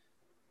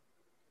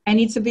 And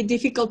it's a bit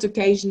difficult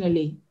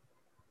occasionally.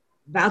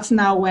 That's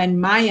now when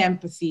my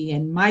empathy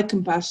and my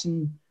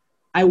compassion,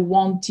 I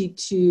wanted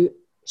to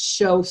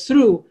show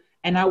through.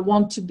 And I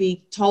want to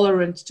be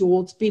tolerant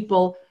towards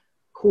people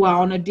who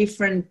are on a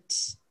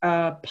different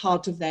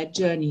part of their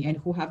journey and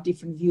who have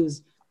different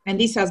views. And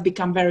this has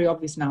become very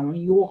obvious now. When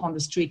you walk on the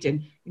street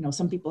and, you know,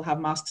 some people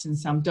have masks and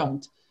some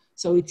don't.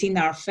 So it's in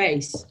our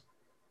face.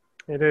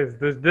 It is.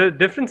 The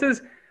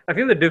differences, I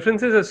feel the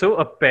differences are so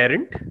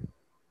apparent.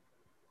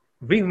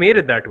 We've made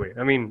it that way.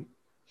 I mean,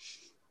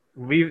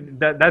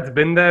 that's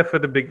been there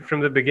from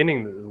the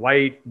beginning.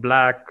 White,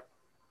 black,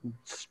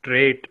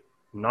 straight,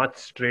 not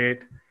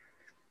straight,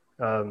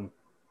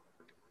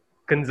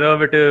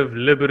 conservative,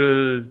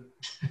 liberal.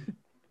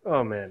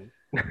 Oh man.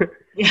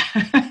 Yeah.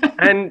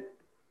 And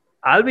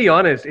I'll be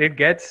honest, I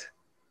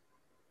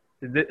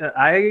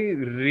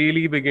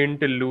really begin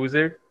to lose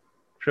it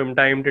from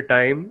time to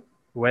time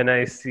when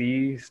I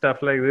see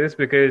stuff like this,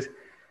 because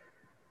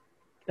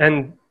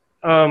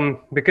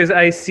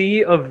I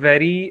see a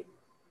very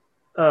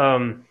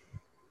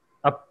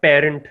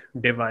apparent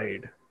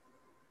divide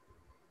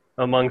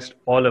amongst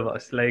all of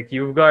us. Like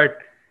you've got,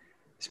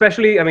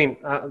 especially, I mean,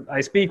 I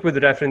speak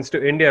with reference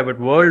to India, but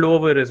world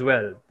over as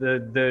well.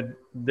 The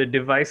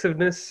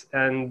divisiveness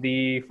and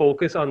the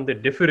focus on the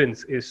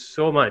difference is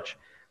so much,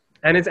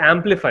 and it's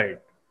amplified.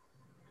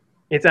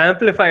 It's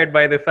amplified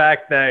by the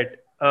fact that,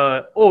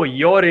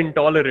 you're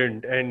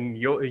intolerant and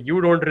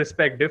you don't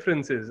respect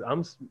differences.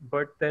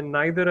 But then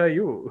neither are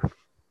you.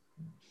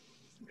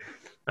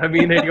 I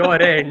mean, at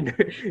your end,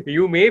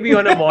 you may be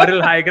on a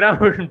moral high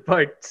ground,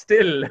 but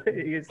still,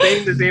 you're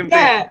saying the same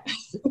thing.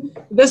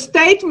 The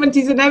statement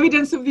is an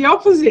evidence of the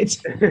opposite.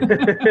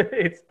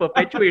 It's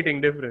perpetuating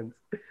difference.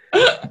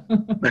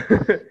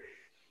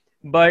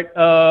 But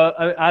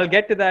I'll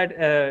get to that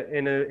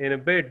in a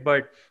bit.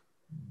 But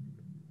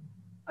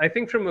I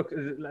think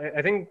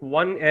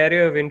one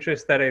area of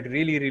interest that I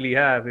really, really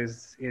have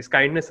is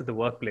kindness at the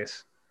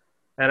workplace,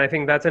 and I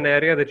think that's an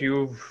area that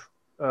you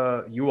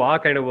are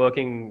kind of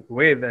working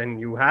with,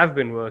 and you have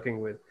been working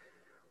with.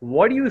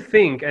 what do you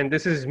think, and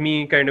this is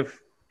me kind of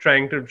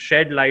trying to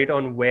shed light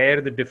on where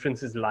the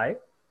differences lie,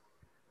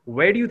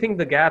 where do you think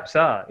the gaps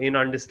are in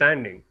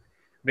understanding?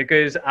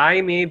 Because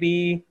I may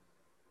be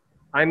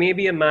a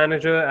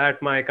manager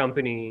at my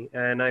company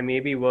and I may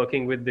be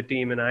working with the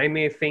team and I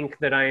may think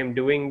that I am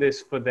doing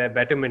this for their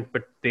betterment,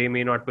 but they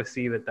may not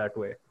perceive it that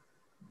way.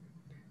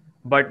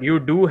 But you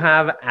do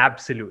have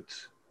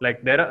absolutes.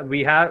 Like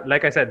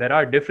like I said, there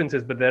are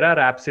differences, but there are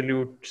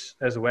absolutes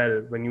as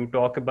well when you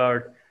talk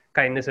about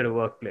kindness at a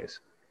workplace.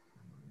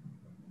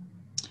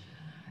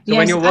 So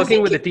when you're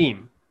working with a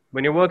team,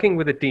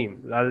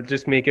 I'll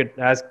just make it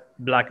as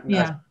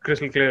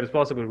crystal clear as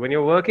possible. When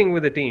you're working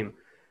with a team,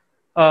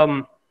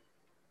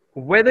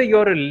 whether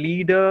you're a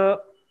leader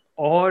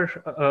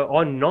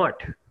or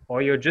not,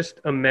 or you're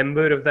just a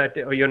member of that,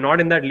 or you're not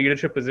in that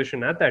leadership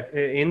position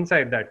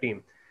inside that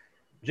team,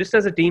 just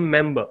as a team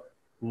member,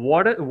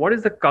 what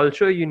is the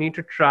culture you need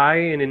to try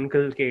and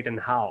inculcate, and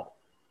how?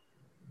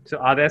 So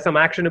are there some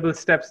actionable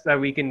steps that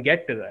we can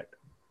get to that?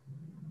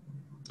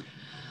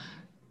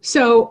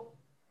 So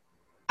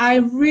I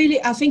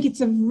think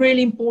it's a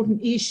really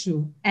important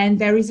issue. And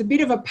there is a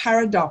bit of a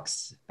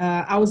paradox.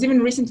 I was even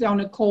recently on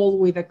a call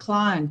with a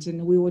client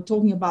and we were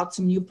talking about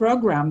some new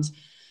programs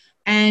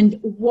and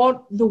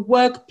what the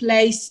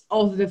workplace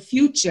of the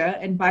future,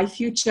 and by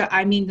future,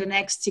 I mean the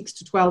next 6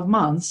 to 12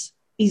 months,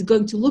 is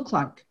going to look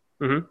like.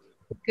 Mm-hmm.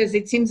 Because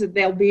it seems that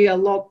there'll be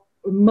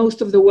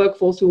most of the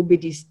workforce will be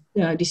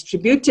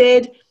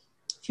distributed,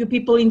 few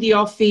people in the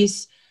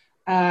office,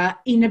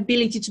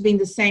 inability to be in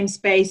the same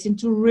space and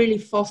to really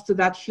foster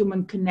that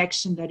human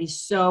connection that is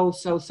so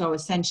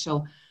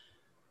essential.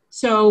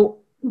 So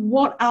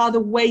what are the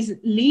ways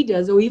that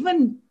leaders or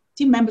even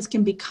team members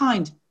can be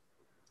kind?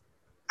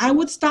 I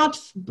would start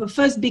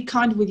first, be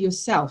kind with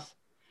yourself.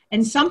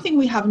 And something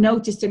we have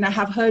noticed, and I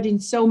have heard in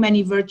so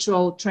many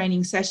virtual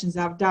training sessions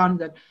I've done,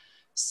 that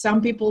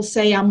some people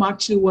say I'm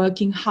actually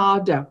working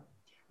harder.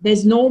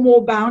 There's no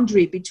more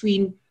boundary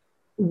between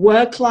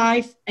work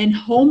life and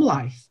home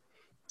life.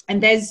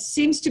 And there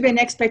seems to be an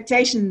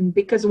expectation,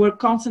 because we're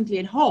constantly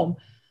at home,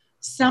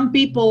 some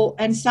people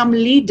and some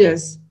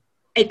leaders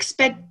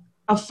expect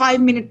a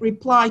 5-minute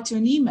reply to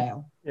an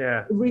email.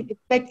 Yeah.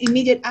 Expect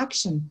immediate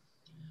action.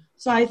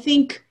 So I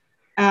think,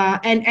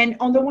 and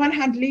on the one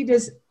hand,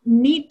 leaders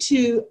need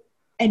to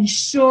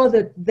ensure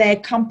that their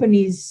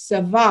companies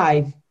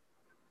survive,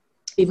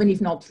 even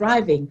if not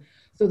thriving,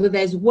 so that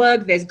there's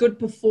work, there's good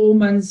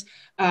performance,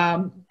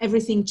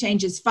 everything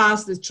changes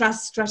fast, the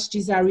trust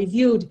strategies are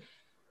reviewed.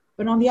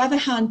 But on the other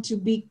hand, to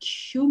be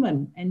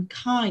human and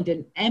kind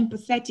and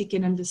empathetic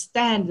and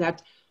understand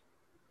that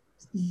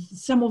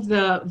some of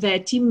their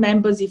team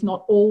members, if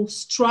not all,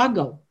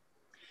 struggle.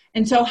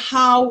 And so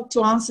how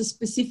to answer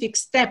specific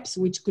steps,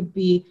 which could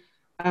be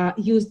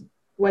used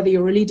whether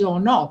you're a leader or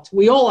not.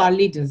 We all are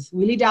leaders.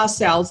 We lead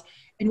ourselves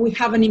and we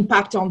have an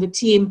impact on the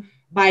team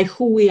by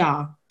who we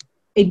are.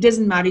 It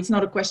doesn't matter. It's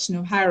not a question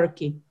of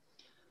hierarchy.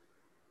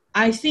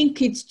 I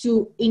think it's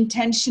to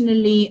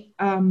intentionally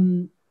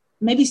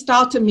maybe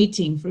start a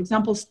meeting. For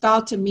example,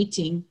 start a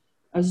meeting,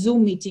 a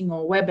Zoom meeting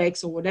or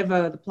WebEx or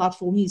whatever the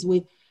platform is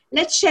with.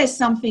 Let's share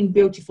something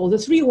beautiful. The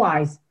 3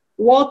 whys.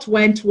 What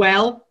went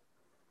well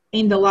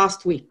in the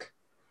last week?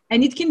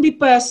 And it can be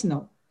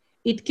personal.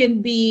 It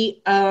can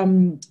be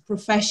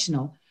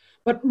professional.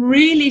 But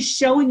really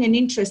showing an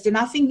interest. And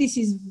I think this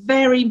is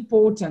very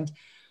important.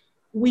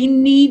 We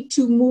need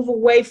to move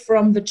away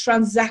from the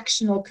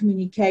transactional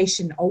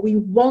communication, or we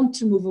want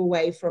to move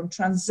away from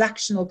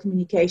transactional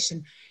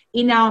communication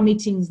in our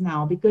meetings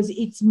now, because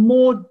it's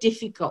more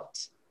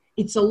difficult.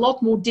 It's a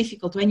lot more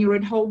difficult when you're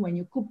at home, when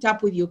you're cooped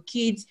up with your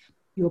kids,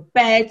 your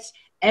pets,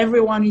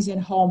 everyone is at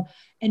home.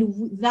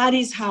 And that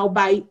is how,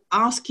 by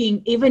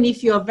asking, even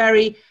if you're a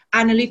very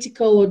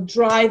analytical or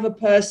driver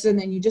person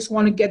and you just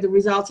want to get the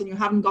results and you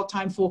haven't got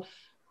time for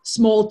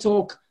small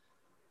talk,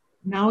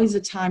 now is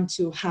the time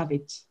to have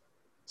it.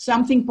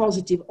 Something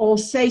positive, or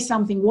say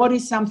something. What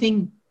is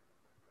something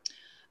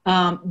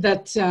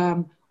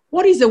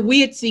what is a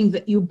weird thing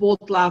that you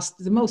bought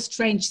the most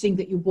strange thing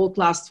that you bought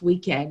last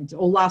weekend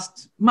or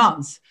last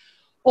month?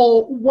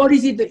 Or what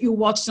is it that you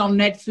watched on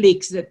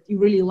Netflix that you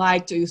really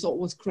liked or you thought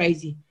was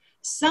crazy?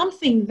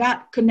 Something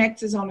that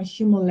connects us on a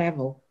human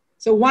level.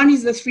 So one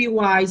is the 3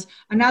 whys.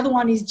 Another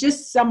one is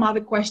just some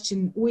other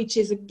question, which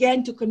is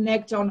again to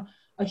connect on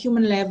a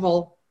human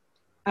level,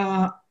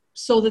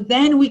 so that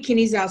then we can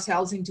ease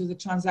ourselves into the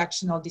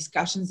transactional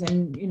discussions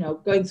and,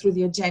 going through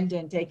the agenda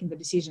and taking the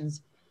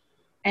decisions.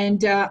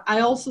 And I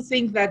also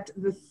think that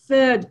the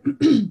third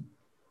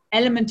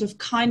element of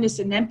kindness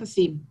and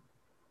empathy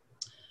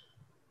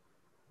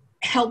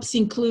helps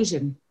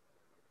inclusion.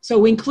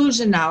 So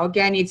inclusion now,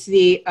 again, it's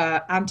the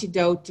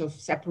antidote of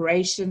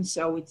separation.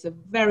 So it's a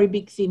very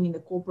big theme in the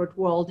corporate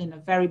world and a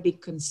very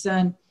big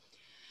concern.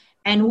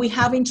 And we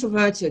have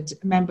introverted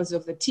members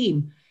of the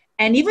team.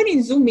 And even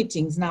in Zoom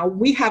meetings now,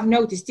 we have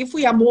noticed if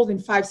we are more than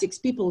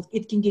 5-6 people,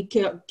 it can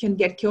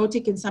get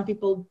chaotic and some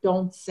people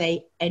don't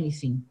say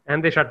anything.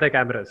 And they shut their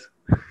cameras.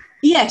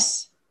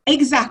 Yes,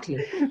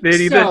 exactly. They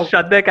either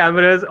shut their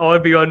cameras or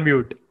be on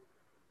mute.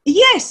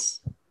 Yes.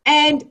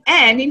 And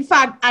in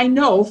fact, I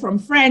know from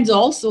friends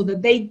also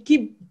that they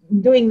keep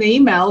doing the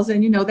emails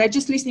and, they're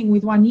just listening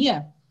with one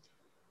ear.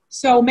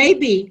 So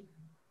maybe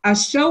a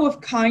show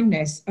of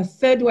kindness, a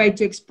third way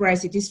to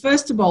express it is,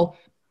 first of all,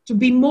 to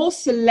be more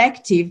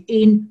selective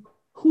in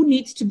who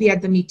needs to be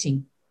at the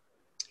meeting.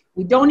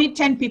 We don't need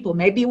 10 people.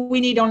 Maybe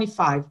we need only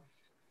 5.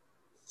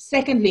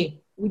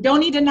 Secondly, we don't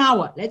need an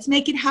hour. Let's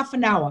make it half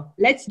an hour.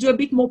 Let's do a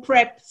bit more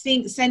prep,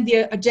 send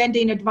the agenda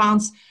in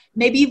advance,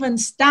 maybe even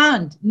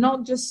stand,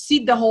 not just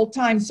sit the whole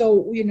time. So,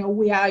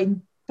 we are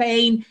in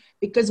pain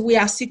because we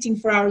are sitting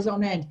for hours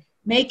on end.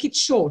 Make it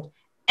short.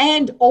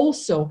 And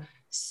also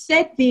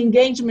set the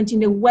engagement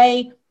in a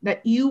way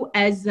that you,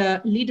 as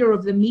a leader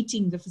of the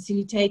meeting, the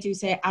facilitator, you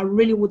say, I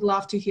really would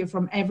love to hear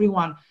from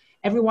everyone.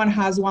 Everyone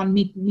has 1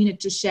 minute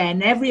to share,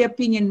 and every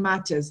opinion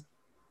matters.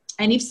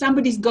 And if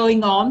somebody's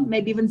going on,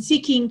 maybe even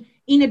seeking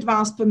in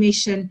advance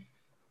permission,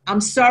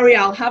 I'm sorry,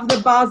 I'll have the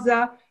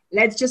buzzer.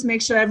 Let's just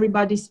make sure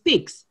everybody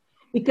speaks.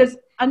 Because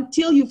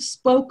until you've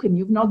spoken,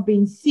 you've not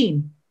been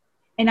seen.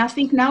 And I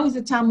think now is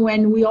the time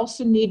when we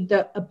also need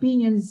the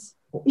opinions,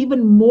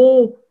 even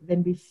more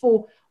than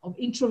before, of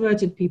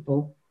introverted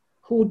people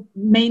who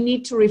may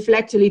need to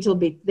reflect a little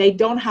bit. They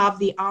don't have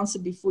the answer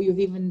before you've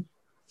even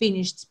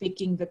finished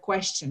speaking the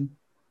question.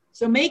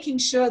 So making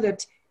sure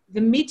that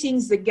the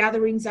meetings, the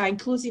gatherings are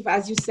inclusive,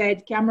 as you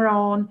said, camera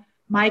on,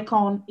 mic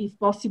on, if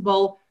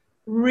possible.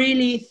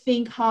 Really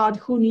think hard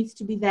who needs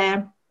to be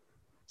there.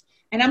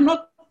 And I'm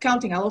not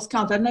counting, I lost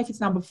count. I don't know if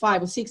it's number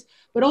 5 or 6,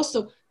 but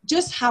also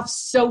just have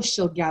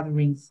social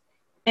gatherings.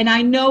 And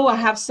I know I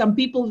have some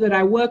people that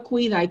I work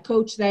with, I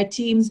coach their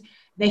teams.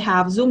 They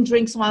have Zoom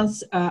drinks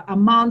once a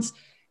month,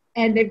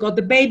 and they've got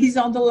the babies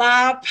on the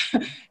lap.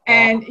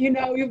 And,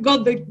 you've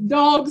got the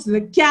dogs,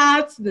 the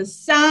cats, the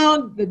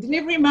sound, the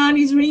delivery man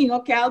is ringing.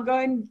 Okay, I'll go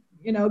and,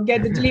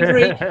 get the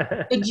delivery.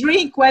 The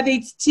drink, whether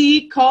it's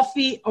tea,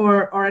 coffee,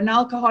 or an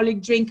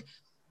alcoholic drink,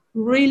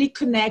 really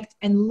connect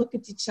and look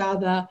at each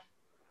other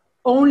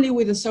only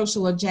with a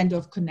social agenda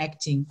of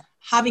connecting,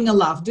 having a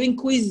laugh, doing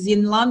quizzes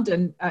in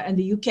London and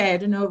the UK. I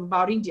don't know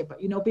about India, but,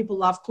 people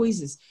love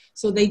quizzes.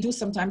 So they do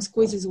sometimes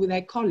quizzes with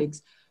their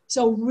colleagues.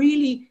 So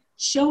really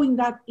showing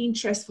that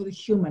interest for the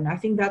human. I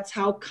think that's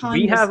how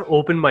kindness... We have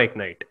open mic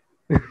night.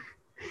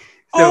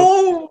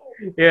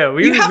 Yeah,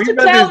 you have to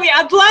tell me.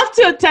 I'd love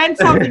to attend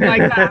something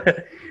like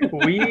that.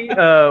 We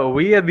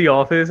at the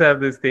office have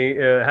this thing,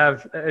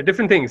 have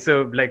different things.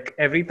 So like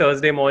every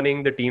Thursday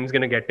morning, the team's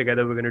going to get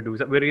together. We're going to do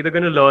something. We're either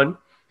going to learn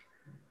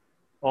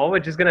or we're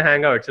just going to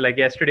hang out. So like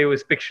yesterday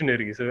was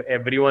Pictionary. So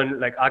everyone,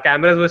 like our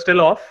cameras were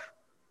still off.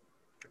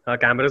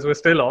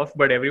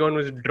 But everyone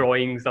was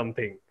drawing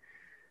something.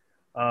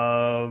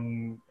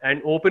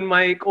 And open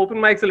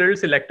mic's a little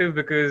selective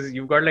because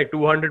you've got like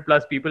 200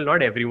 plus people.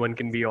 Not everyone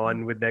can be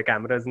on with their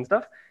cameras and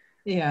stuff.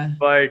 Yeah.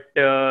 But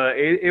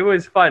it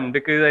was fun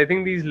because I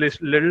think these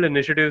little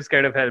initiatives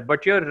kind of help.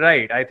 But you're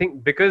right. I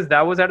think because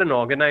that was at an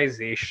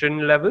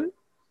organization level.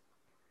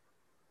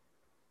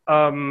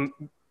 And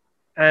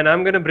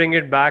I'm going to bring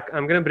it back.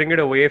 I'm going to bring it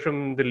away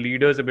from the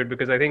leaders a bit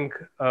because I think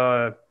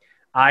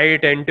I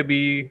tend to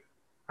be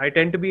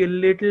a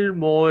little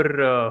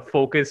more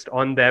focused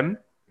on them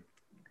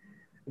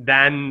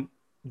than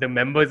the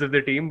members of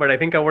the team. But I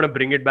think I want to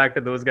bring it back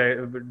to those guys,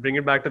 bring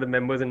it back to the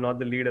members and not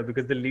the leader,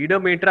 because the leader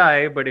may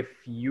try, but if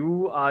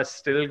you are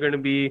still going to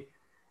be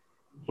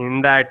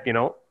in that,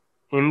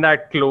 in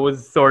that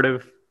closed sort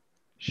of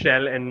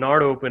shell and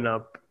not open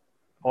up,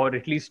 or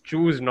at least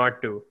choose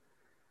not to,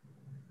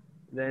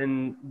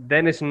 then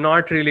it's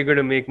not really going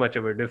to make much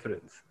of a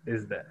difference,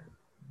 is there?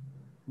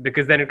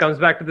 Because then it comes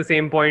back to the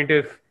same point.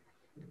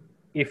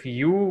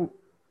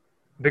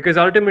 Because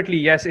ultimately,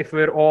 yes, if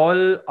we're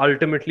all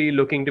ultimately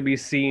looking to be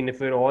seen, if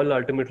we're all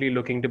ultimately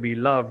looking to be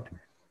loved,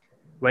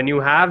 when you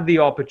have the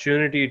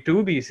opportunity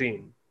to be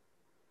seen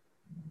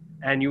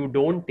and you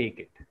don't take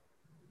it,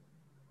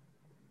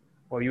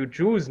 or you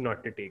choose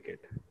not to take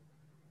it,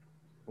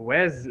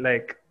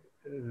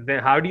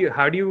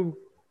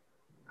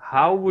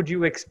 how would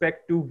you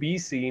expect to be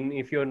seen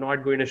if you're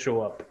not going to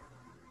show up?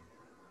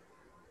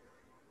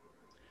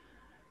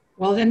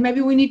 Well, then maybe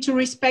we need to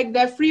respect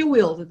their free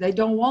will, that they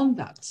don't want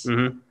that.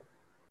 Mm-hmm.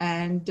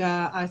 And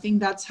I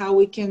think that's how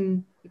we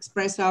can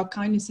express our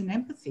kindness and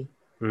empathy.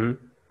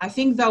 Mm-hmm. I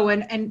think though,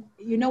 and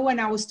when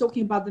I was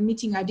talking about the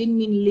meeting, I didn't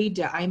mean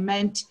leader, I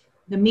meant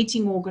the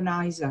meeting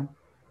organizer.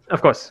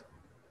 Of course.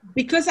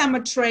 Because I'm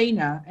a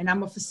trainer and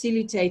I'm a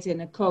facilitator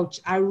and a coach,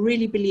 I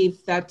really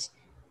believe that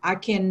I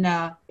can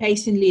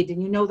pace and lead.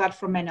 And you know that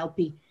from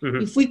NLP.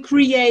 Mm-hmm. If we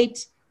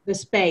create the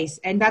space,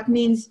 and that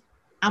means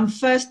I'm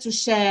first to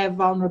share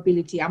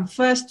vulnerability. I'm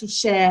first to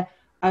share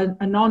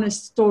an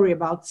honest story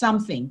about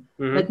something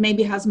that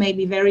maybe has made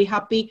me very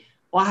happy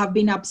or have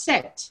been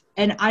upset.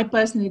 And I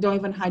personally don't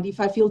even hide. If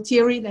I feel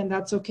teary, then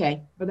that's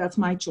okay. But that's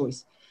my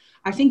choice.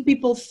 I think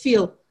people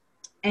feel,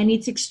 and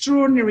it's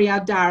extraordinary,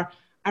 Adar.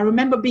 I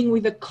remember being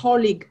with a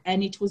colleague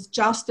and it was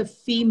just a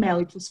female.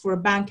 It was for a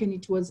bank and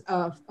it was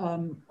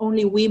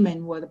only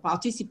women were the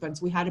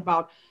participants. We had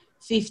about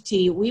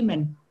 50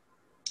 women.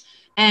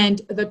 And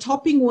the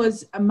topic was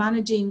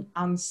managing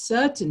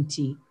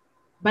uncertainty,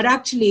 but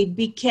actually it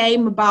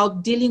became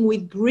about dealing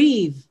with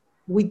grief.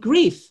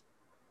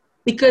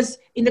 Because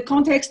in the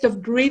context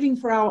of grieving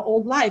for our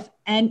old life,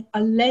 and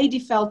a lady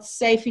felt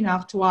safe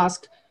enough to ask,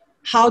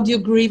 how do you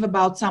grieve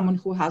about someone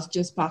who has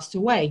just passed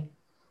away?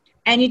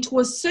 And it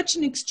was such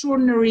an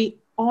extraordinary,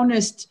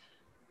 honest,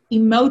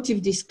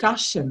 emotive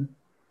discussion,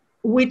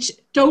 which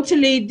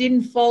totally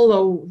didn't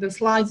follow the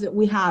slides that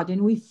we had.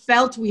 And we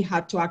felt we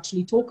had to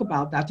actually talk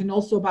about that, and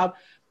also about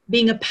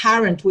being a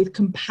parent with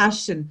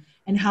compassion,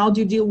 and how do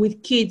you deal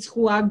with kids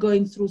who are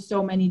going through so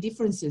many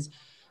differences.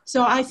 So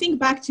I think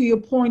back to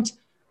your point,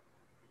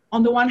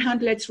 on the one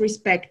hand, let's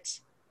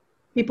respect.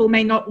 People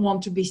may not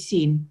want to be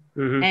seen.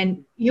 Mm-hmm. And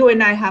you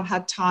and I have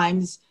had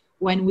times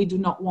when we do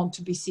not want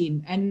to be seen.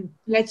 And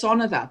let's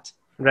honor that.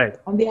 Right.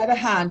 On the other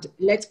hand,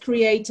 let's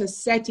create a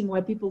setting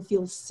where people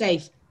feel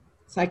safe.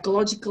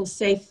 Psychological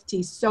safety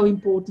is so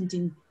important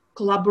in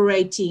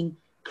collaborating,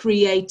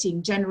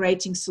 creating,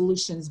 generating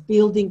solutions,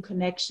 building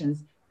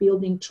connections,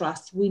 building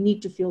trust. We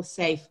need to feel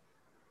safe.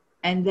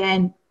 And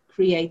then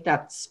create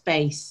that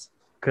space.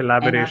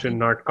 Collaboration,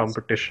 not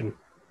competition.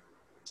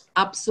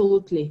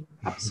 Absolutely.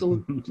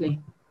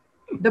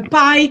 The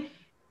pie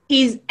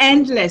is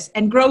endless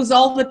and grows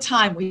all the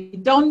time. We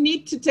don't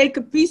need to take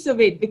a piece of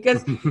it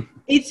because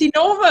it's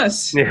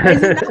enormous. Yeah.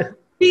 There's enough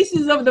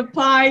pieces of the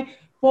pie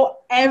for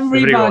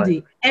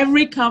everybody,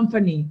 every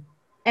company,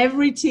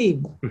 every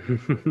team.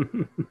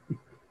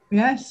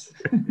 Yes.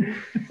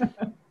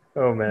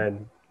 Oh,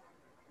 man.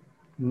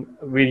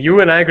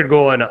 You and I could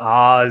go on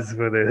hours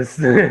for this.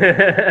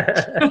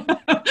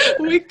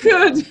 We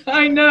could,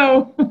 I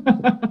know.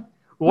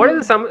 What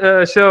are some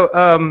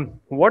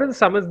what are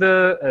some of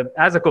the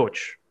as a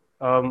coach,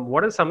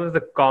 what are some of the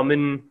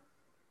common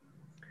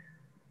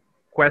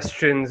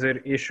questions or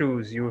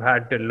issues you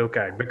had to look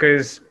at?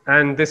 Because,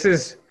 and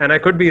I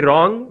could be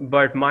wrong,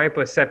 but my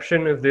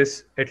perception of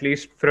this, at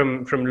least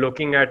from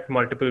looking at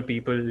multiple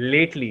people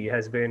lately,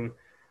 has been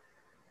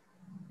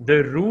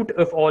the root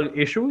of all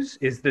issues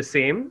is the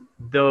same.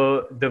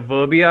 The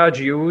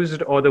verbiage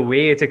used or the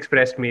way it's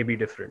expressed may be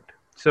different.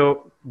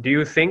 So do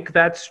you think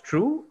that's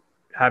true?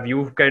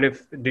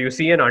 Do you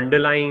see an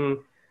underlying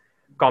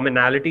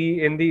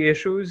commonality in the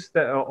issues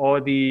or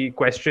the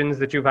questions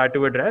that you've had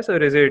to address, or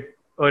is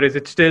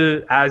it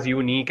still as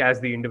unique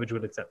as the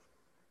individual itself?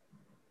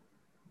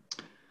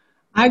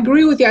 I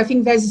agree with you. I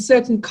think there's a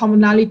certain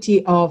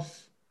commonality of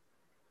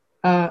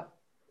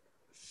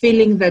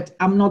feeling that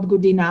I'm not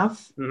good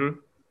enough, mm-hmm.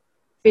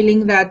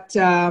 feeling that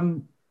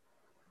I'm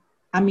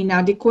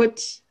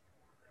inadequate.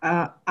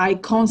 I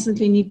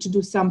constantly need to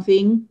do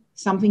something.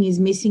 Something is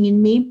missing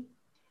in me.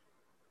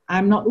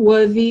 I'm not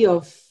worthy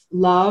of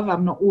love.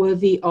 I'm not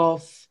worthy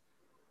of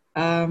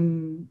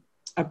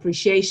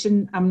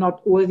appreciation. I'm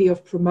not worthy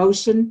of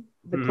promotion.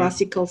 The mm-hmm.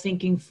 classical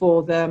thinking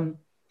for the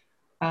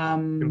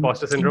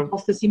imposter syndrome.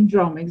 Imposter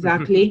syndrome,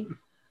 exactly.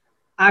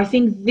 I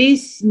think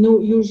this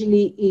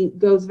usually it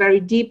goes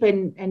very deep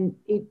and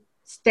it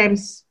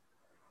stems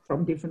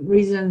from different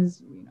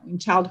reasons, in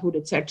childhood,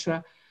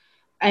 etc.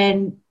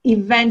 And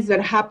events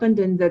that happened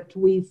and that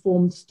we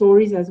formed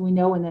stories, as we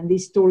know, and then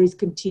these stories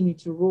continue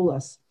to rule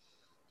us.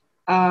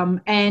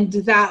 And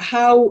that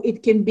how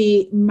it can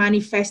be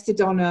manifested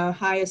on a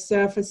higher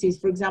surfaces,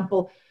 for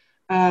example,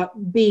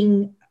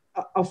 being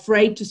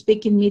afraid to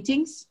speak in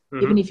meetings,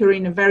 mm-hmm. even if you're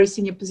in a very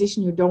senior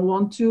position, you don't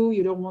want to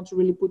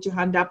really put your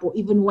hand up, or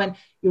even when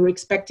you're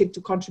expected to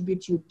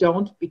contribute, you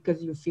don't,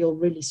 because you feel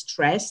really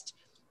stressed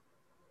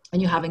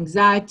and you have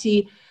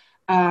anxiety.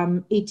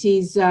 It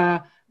is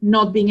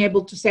not being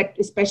able to set,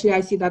 especially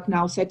I see that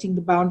now, setting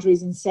the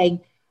boundaries and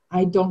saying,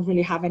 I don't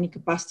really have any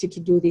capacity to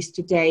do this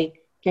today.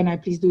 Can I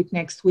please do it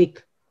next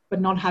week? But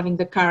not having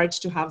the courage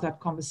to have that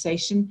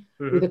conversation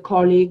mm-hmm. with a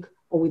colleague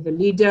or with a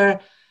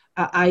leader.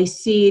 I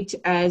see it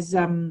as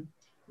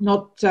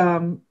not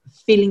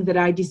feeling that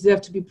I deserve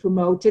to be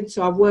promoted.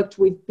 So I've worked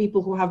with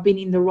people who have been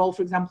in the role,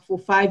 for example, for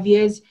 5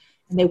 years,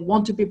 and they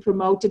want to be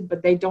promoted,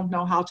 but they don't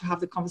know how to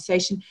have the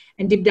conversation.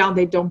 And deep down,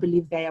 they don't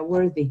believe they are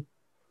worthy.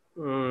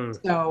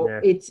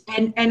 It's,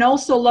 and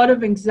also a lot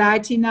of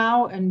anxiety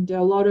now and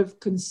a lot of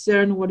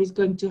concern, what is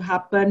going to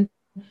happen.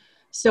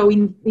 So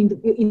in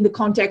the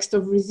context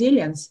of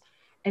resilience.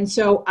 And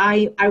so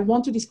I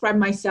want to describe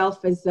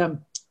myself as a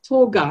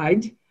tour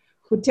guide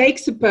who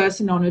takes a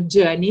person on a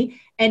journey,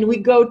 and we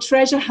go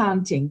treasure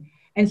hunting.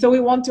 And so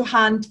we want to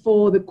hunt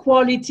for the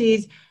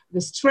qualities,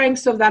 the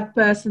strengths of that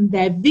person,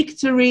 their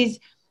victories,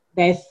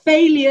 their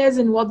failures,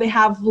 and what they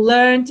have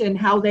learned and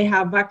how they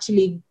have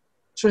actually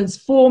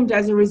transformed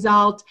as a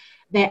result,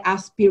 their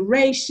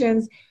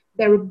aspirations,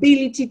 their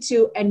ability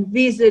to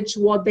envisage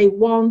what they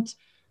want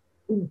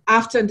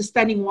after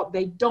understanding what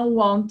they don't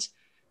want,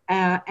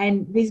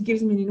 and this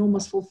gives me an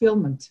enormous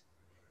fulfillment.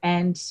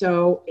 And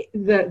so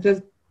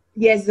the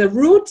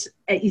root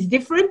is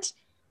different,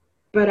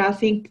 but I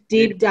think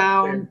deep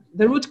down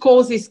the root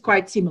cause is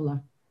quite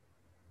similar.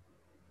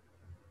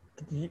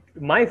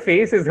 My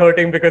face is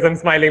hurting because I'm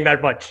smiling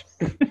that much.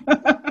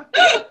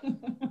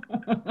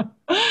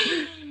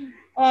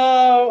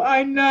 Oh,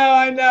 I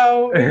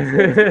know.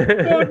 It's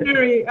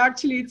extraordinary.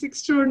 Actually, it's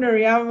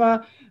extraordinary.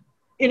 I'm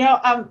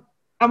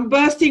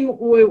bursting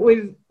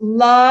with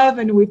love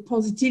and with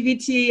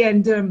positivity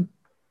and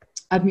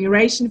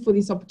admiration for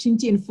this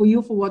opportunity and for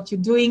you for what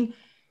you're doing.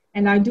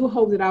 And I do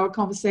hope that our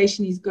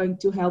conversation is going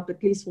to help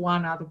at least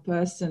one other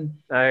person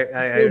I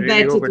feel really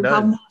better, hope it to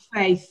have does. more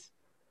faith.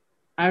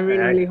 I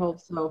really hope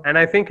so. And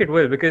I think it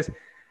will, because,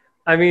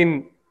 I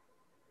mean,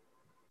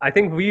 I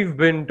think we've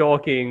been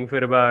talking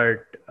for about,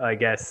 I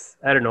guess,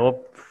 I don't know,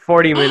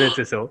 40 minutes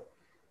or so.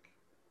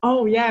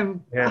 Oh yeah,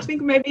 Yeah. I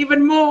think maybe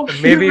even more.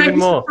 Maybe You may even be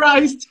more.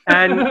 surprised.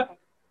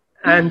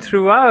 And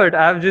throughout,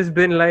 I've just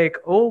been like,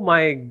 oh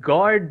my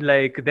God,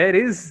 like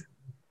there's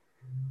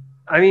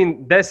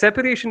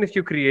separation if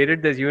you create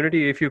it, there's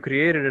unity if you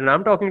create it. And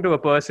I'm talking to a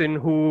person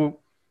who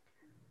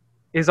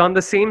is on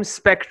the same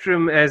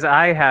spectrum as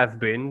I have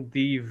been.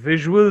 The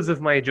visuals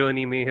of my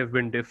journey may have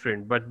been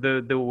different, but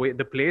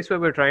the place where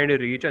we're trying to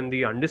reach and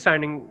the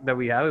understanding that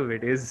we have of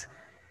it is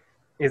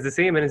the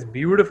same. And it's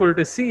beautiful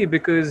to see,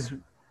 because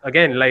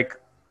again, like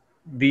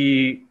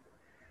the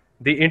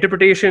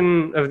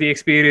interpretation of the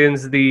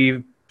experience,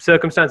 the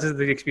circumstances of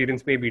the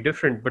experience may be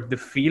different, but the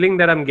feeling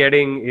that I'm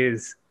getting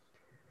is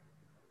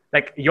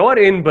like, you're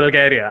in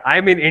Bulgaria,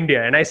 I'm in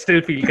India, and I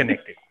still feel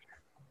connected.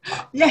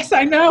 Yes,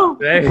 I know.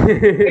 Right?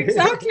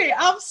 Exactly,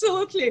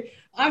 absolutely.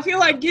 I feel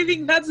like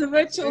that's a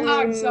virtual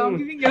hug, so I'm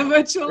giving you a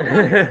virtual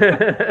hug.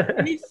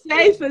 And it's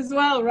safe as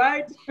well,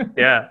 right?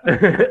 Yeah.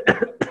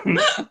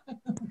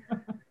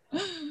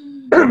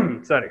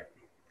 Sorry.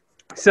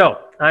 So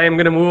I am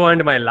going to move on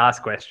to my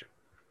last question,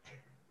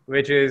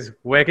 which is,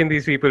 where can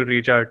these people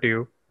reach out to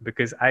you?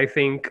 Because I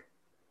think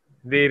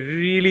they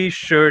really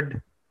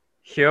should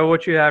hear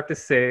what you have to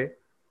say,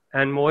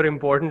 and more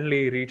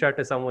importantly, reach out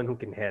to someone who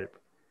can help.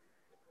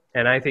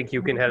 And I think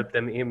you can help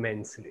them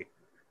immensely.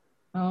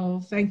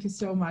 Oh, thank you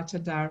so much,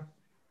 Adar.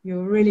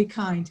 You're really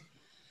kind.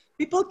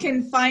 People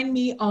can find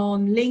me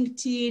on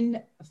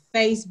LinkedIn,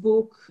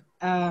 Facebook,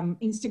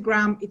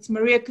 Instagram. It's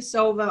Maria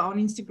Kosova. On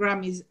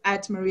Instagram is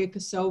 @Maria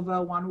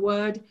Kosova, one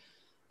word.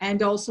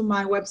 And also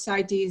my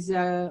website is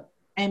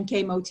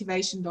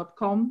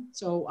mkmotivation.com.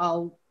 So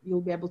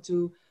you'll be able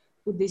to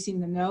put this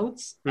in the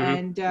notes. Mm-hmm.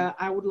 And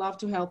I would love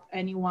to help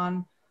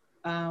anyone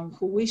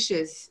who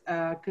wishes,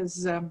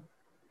 because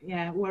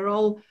we're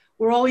all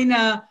in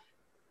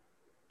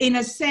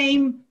a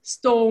same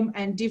storm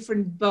and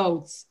different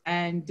boats.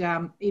 And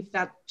if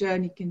that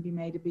journey can be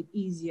made a bit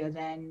easier,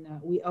 then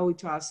we owe it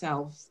to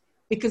ourselves,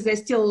 because there's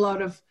still a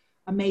lot of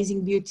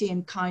amazing beauty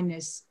and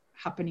kindness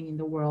happening in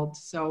the world.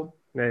 So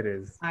It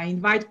is. I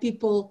invite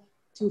people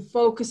to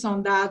focus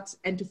on that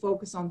and to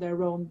focus on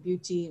their own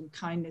beauty and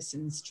kindness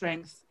and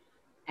strength.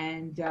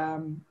 And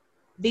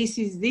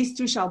these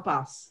too shall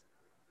pass.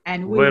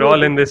 And we're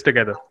all in this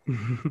together.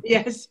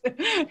 Yes,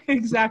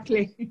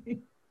 exactly.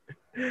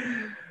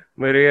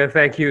 Maria,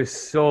 thank you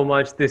so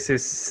much. This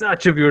is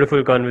such a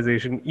beautiful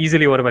conversation.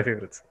 Easily one of my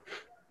favorites.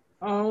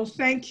 Oh,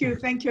 thank you.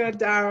 Thank you,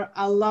 Adar.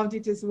 I loved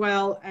it as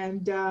well.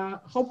 And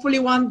hopefully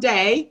one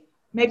day,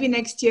 maybe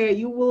next year,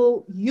 you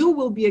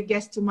will be a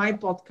guest to my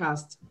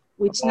podcast,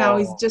 which now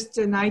is just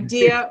an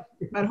idea,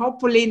 but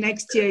hopefully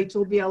next year it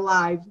will be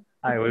alive.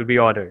 I will be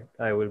honored.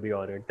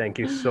 Thank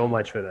you so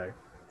much for that.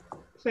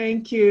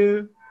 Thank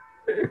you.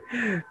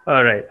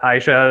 All right. I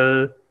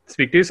shall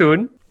speak to you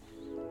soon.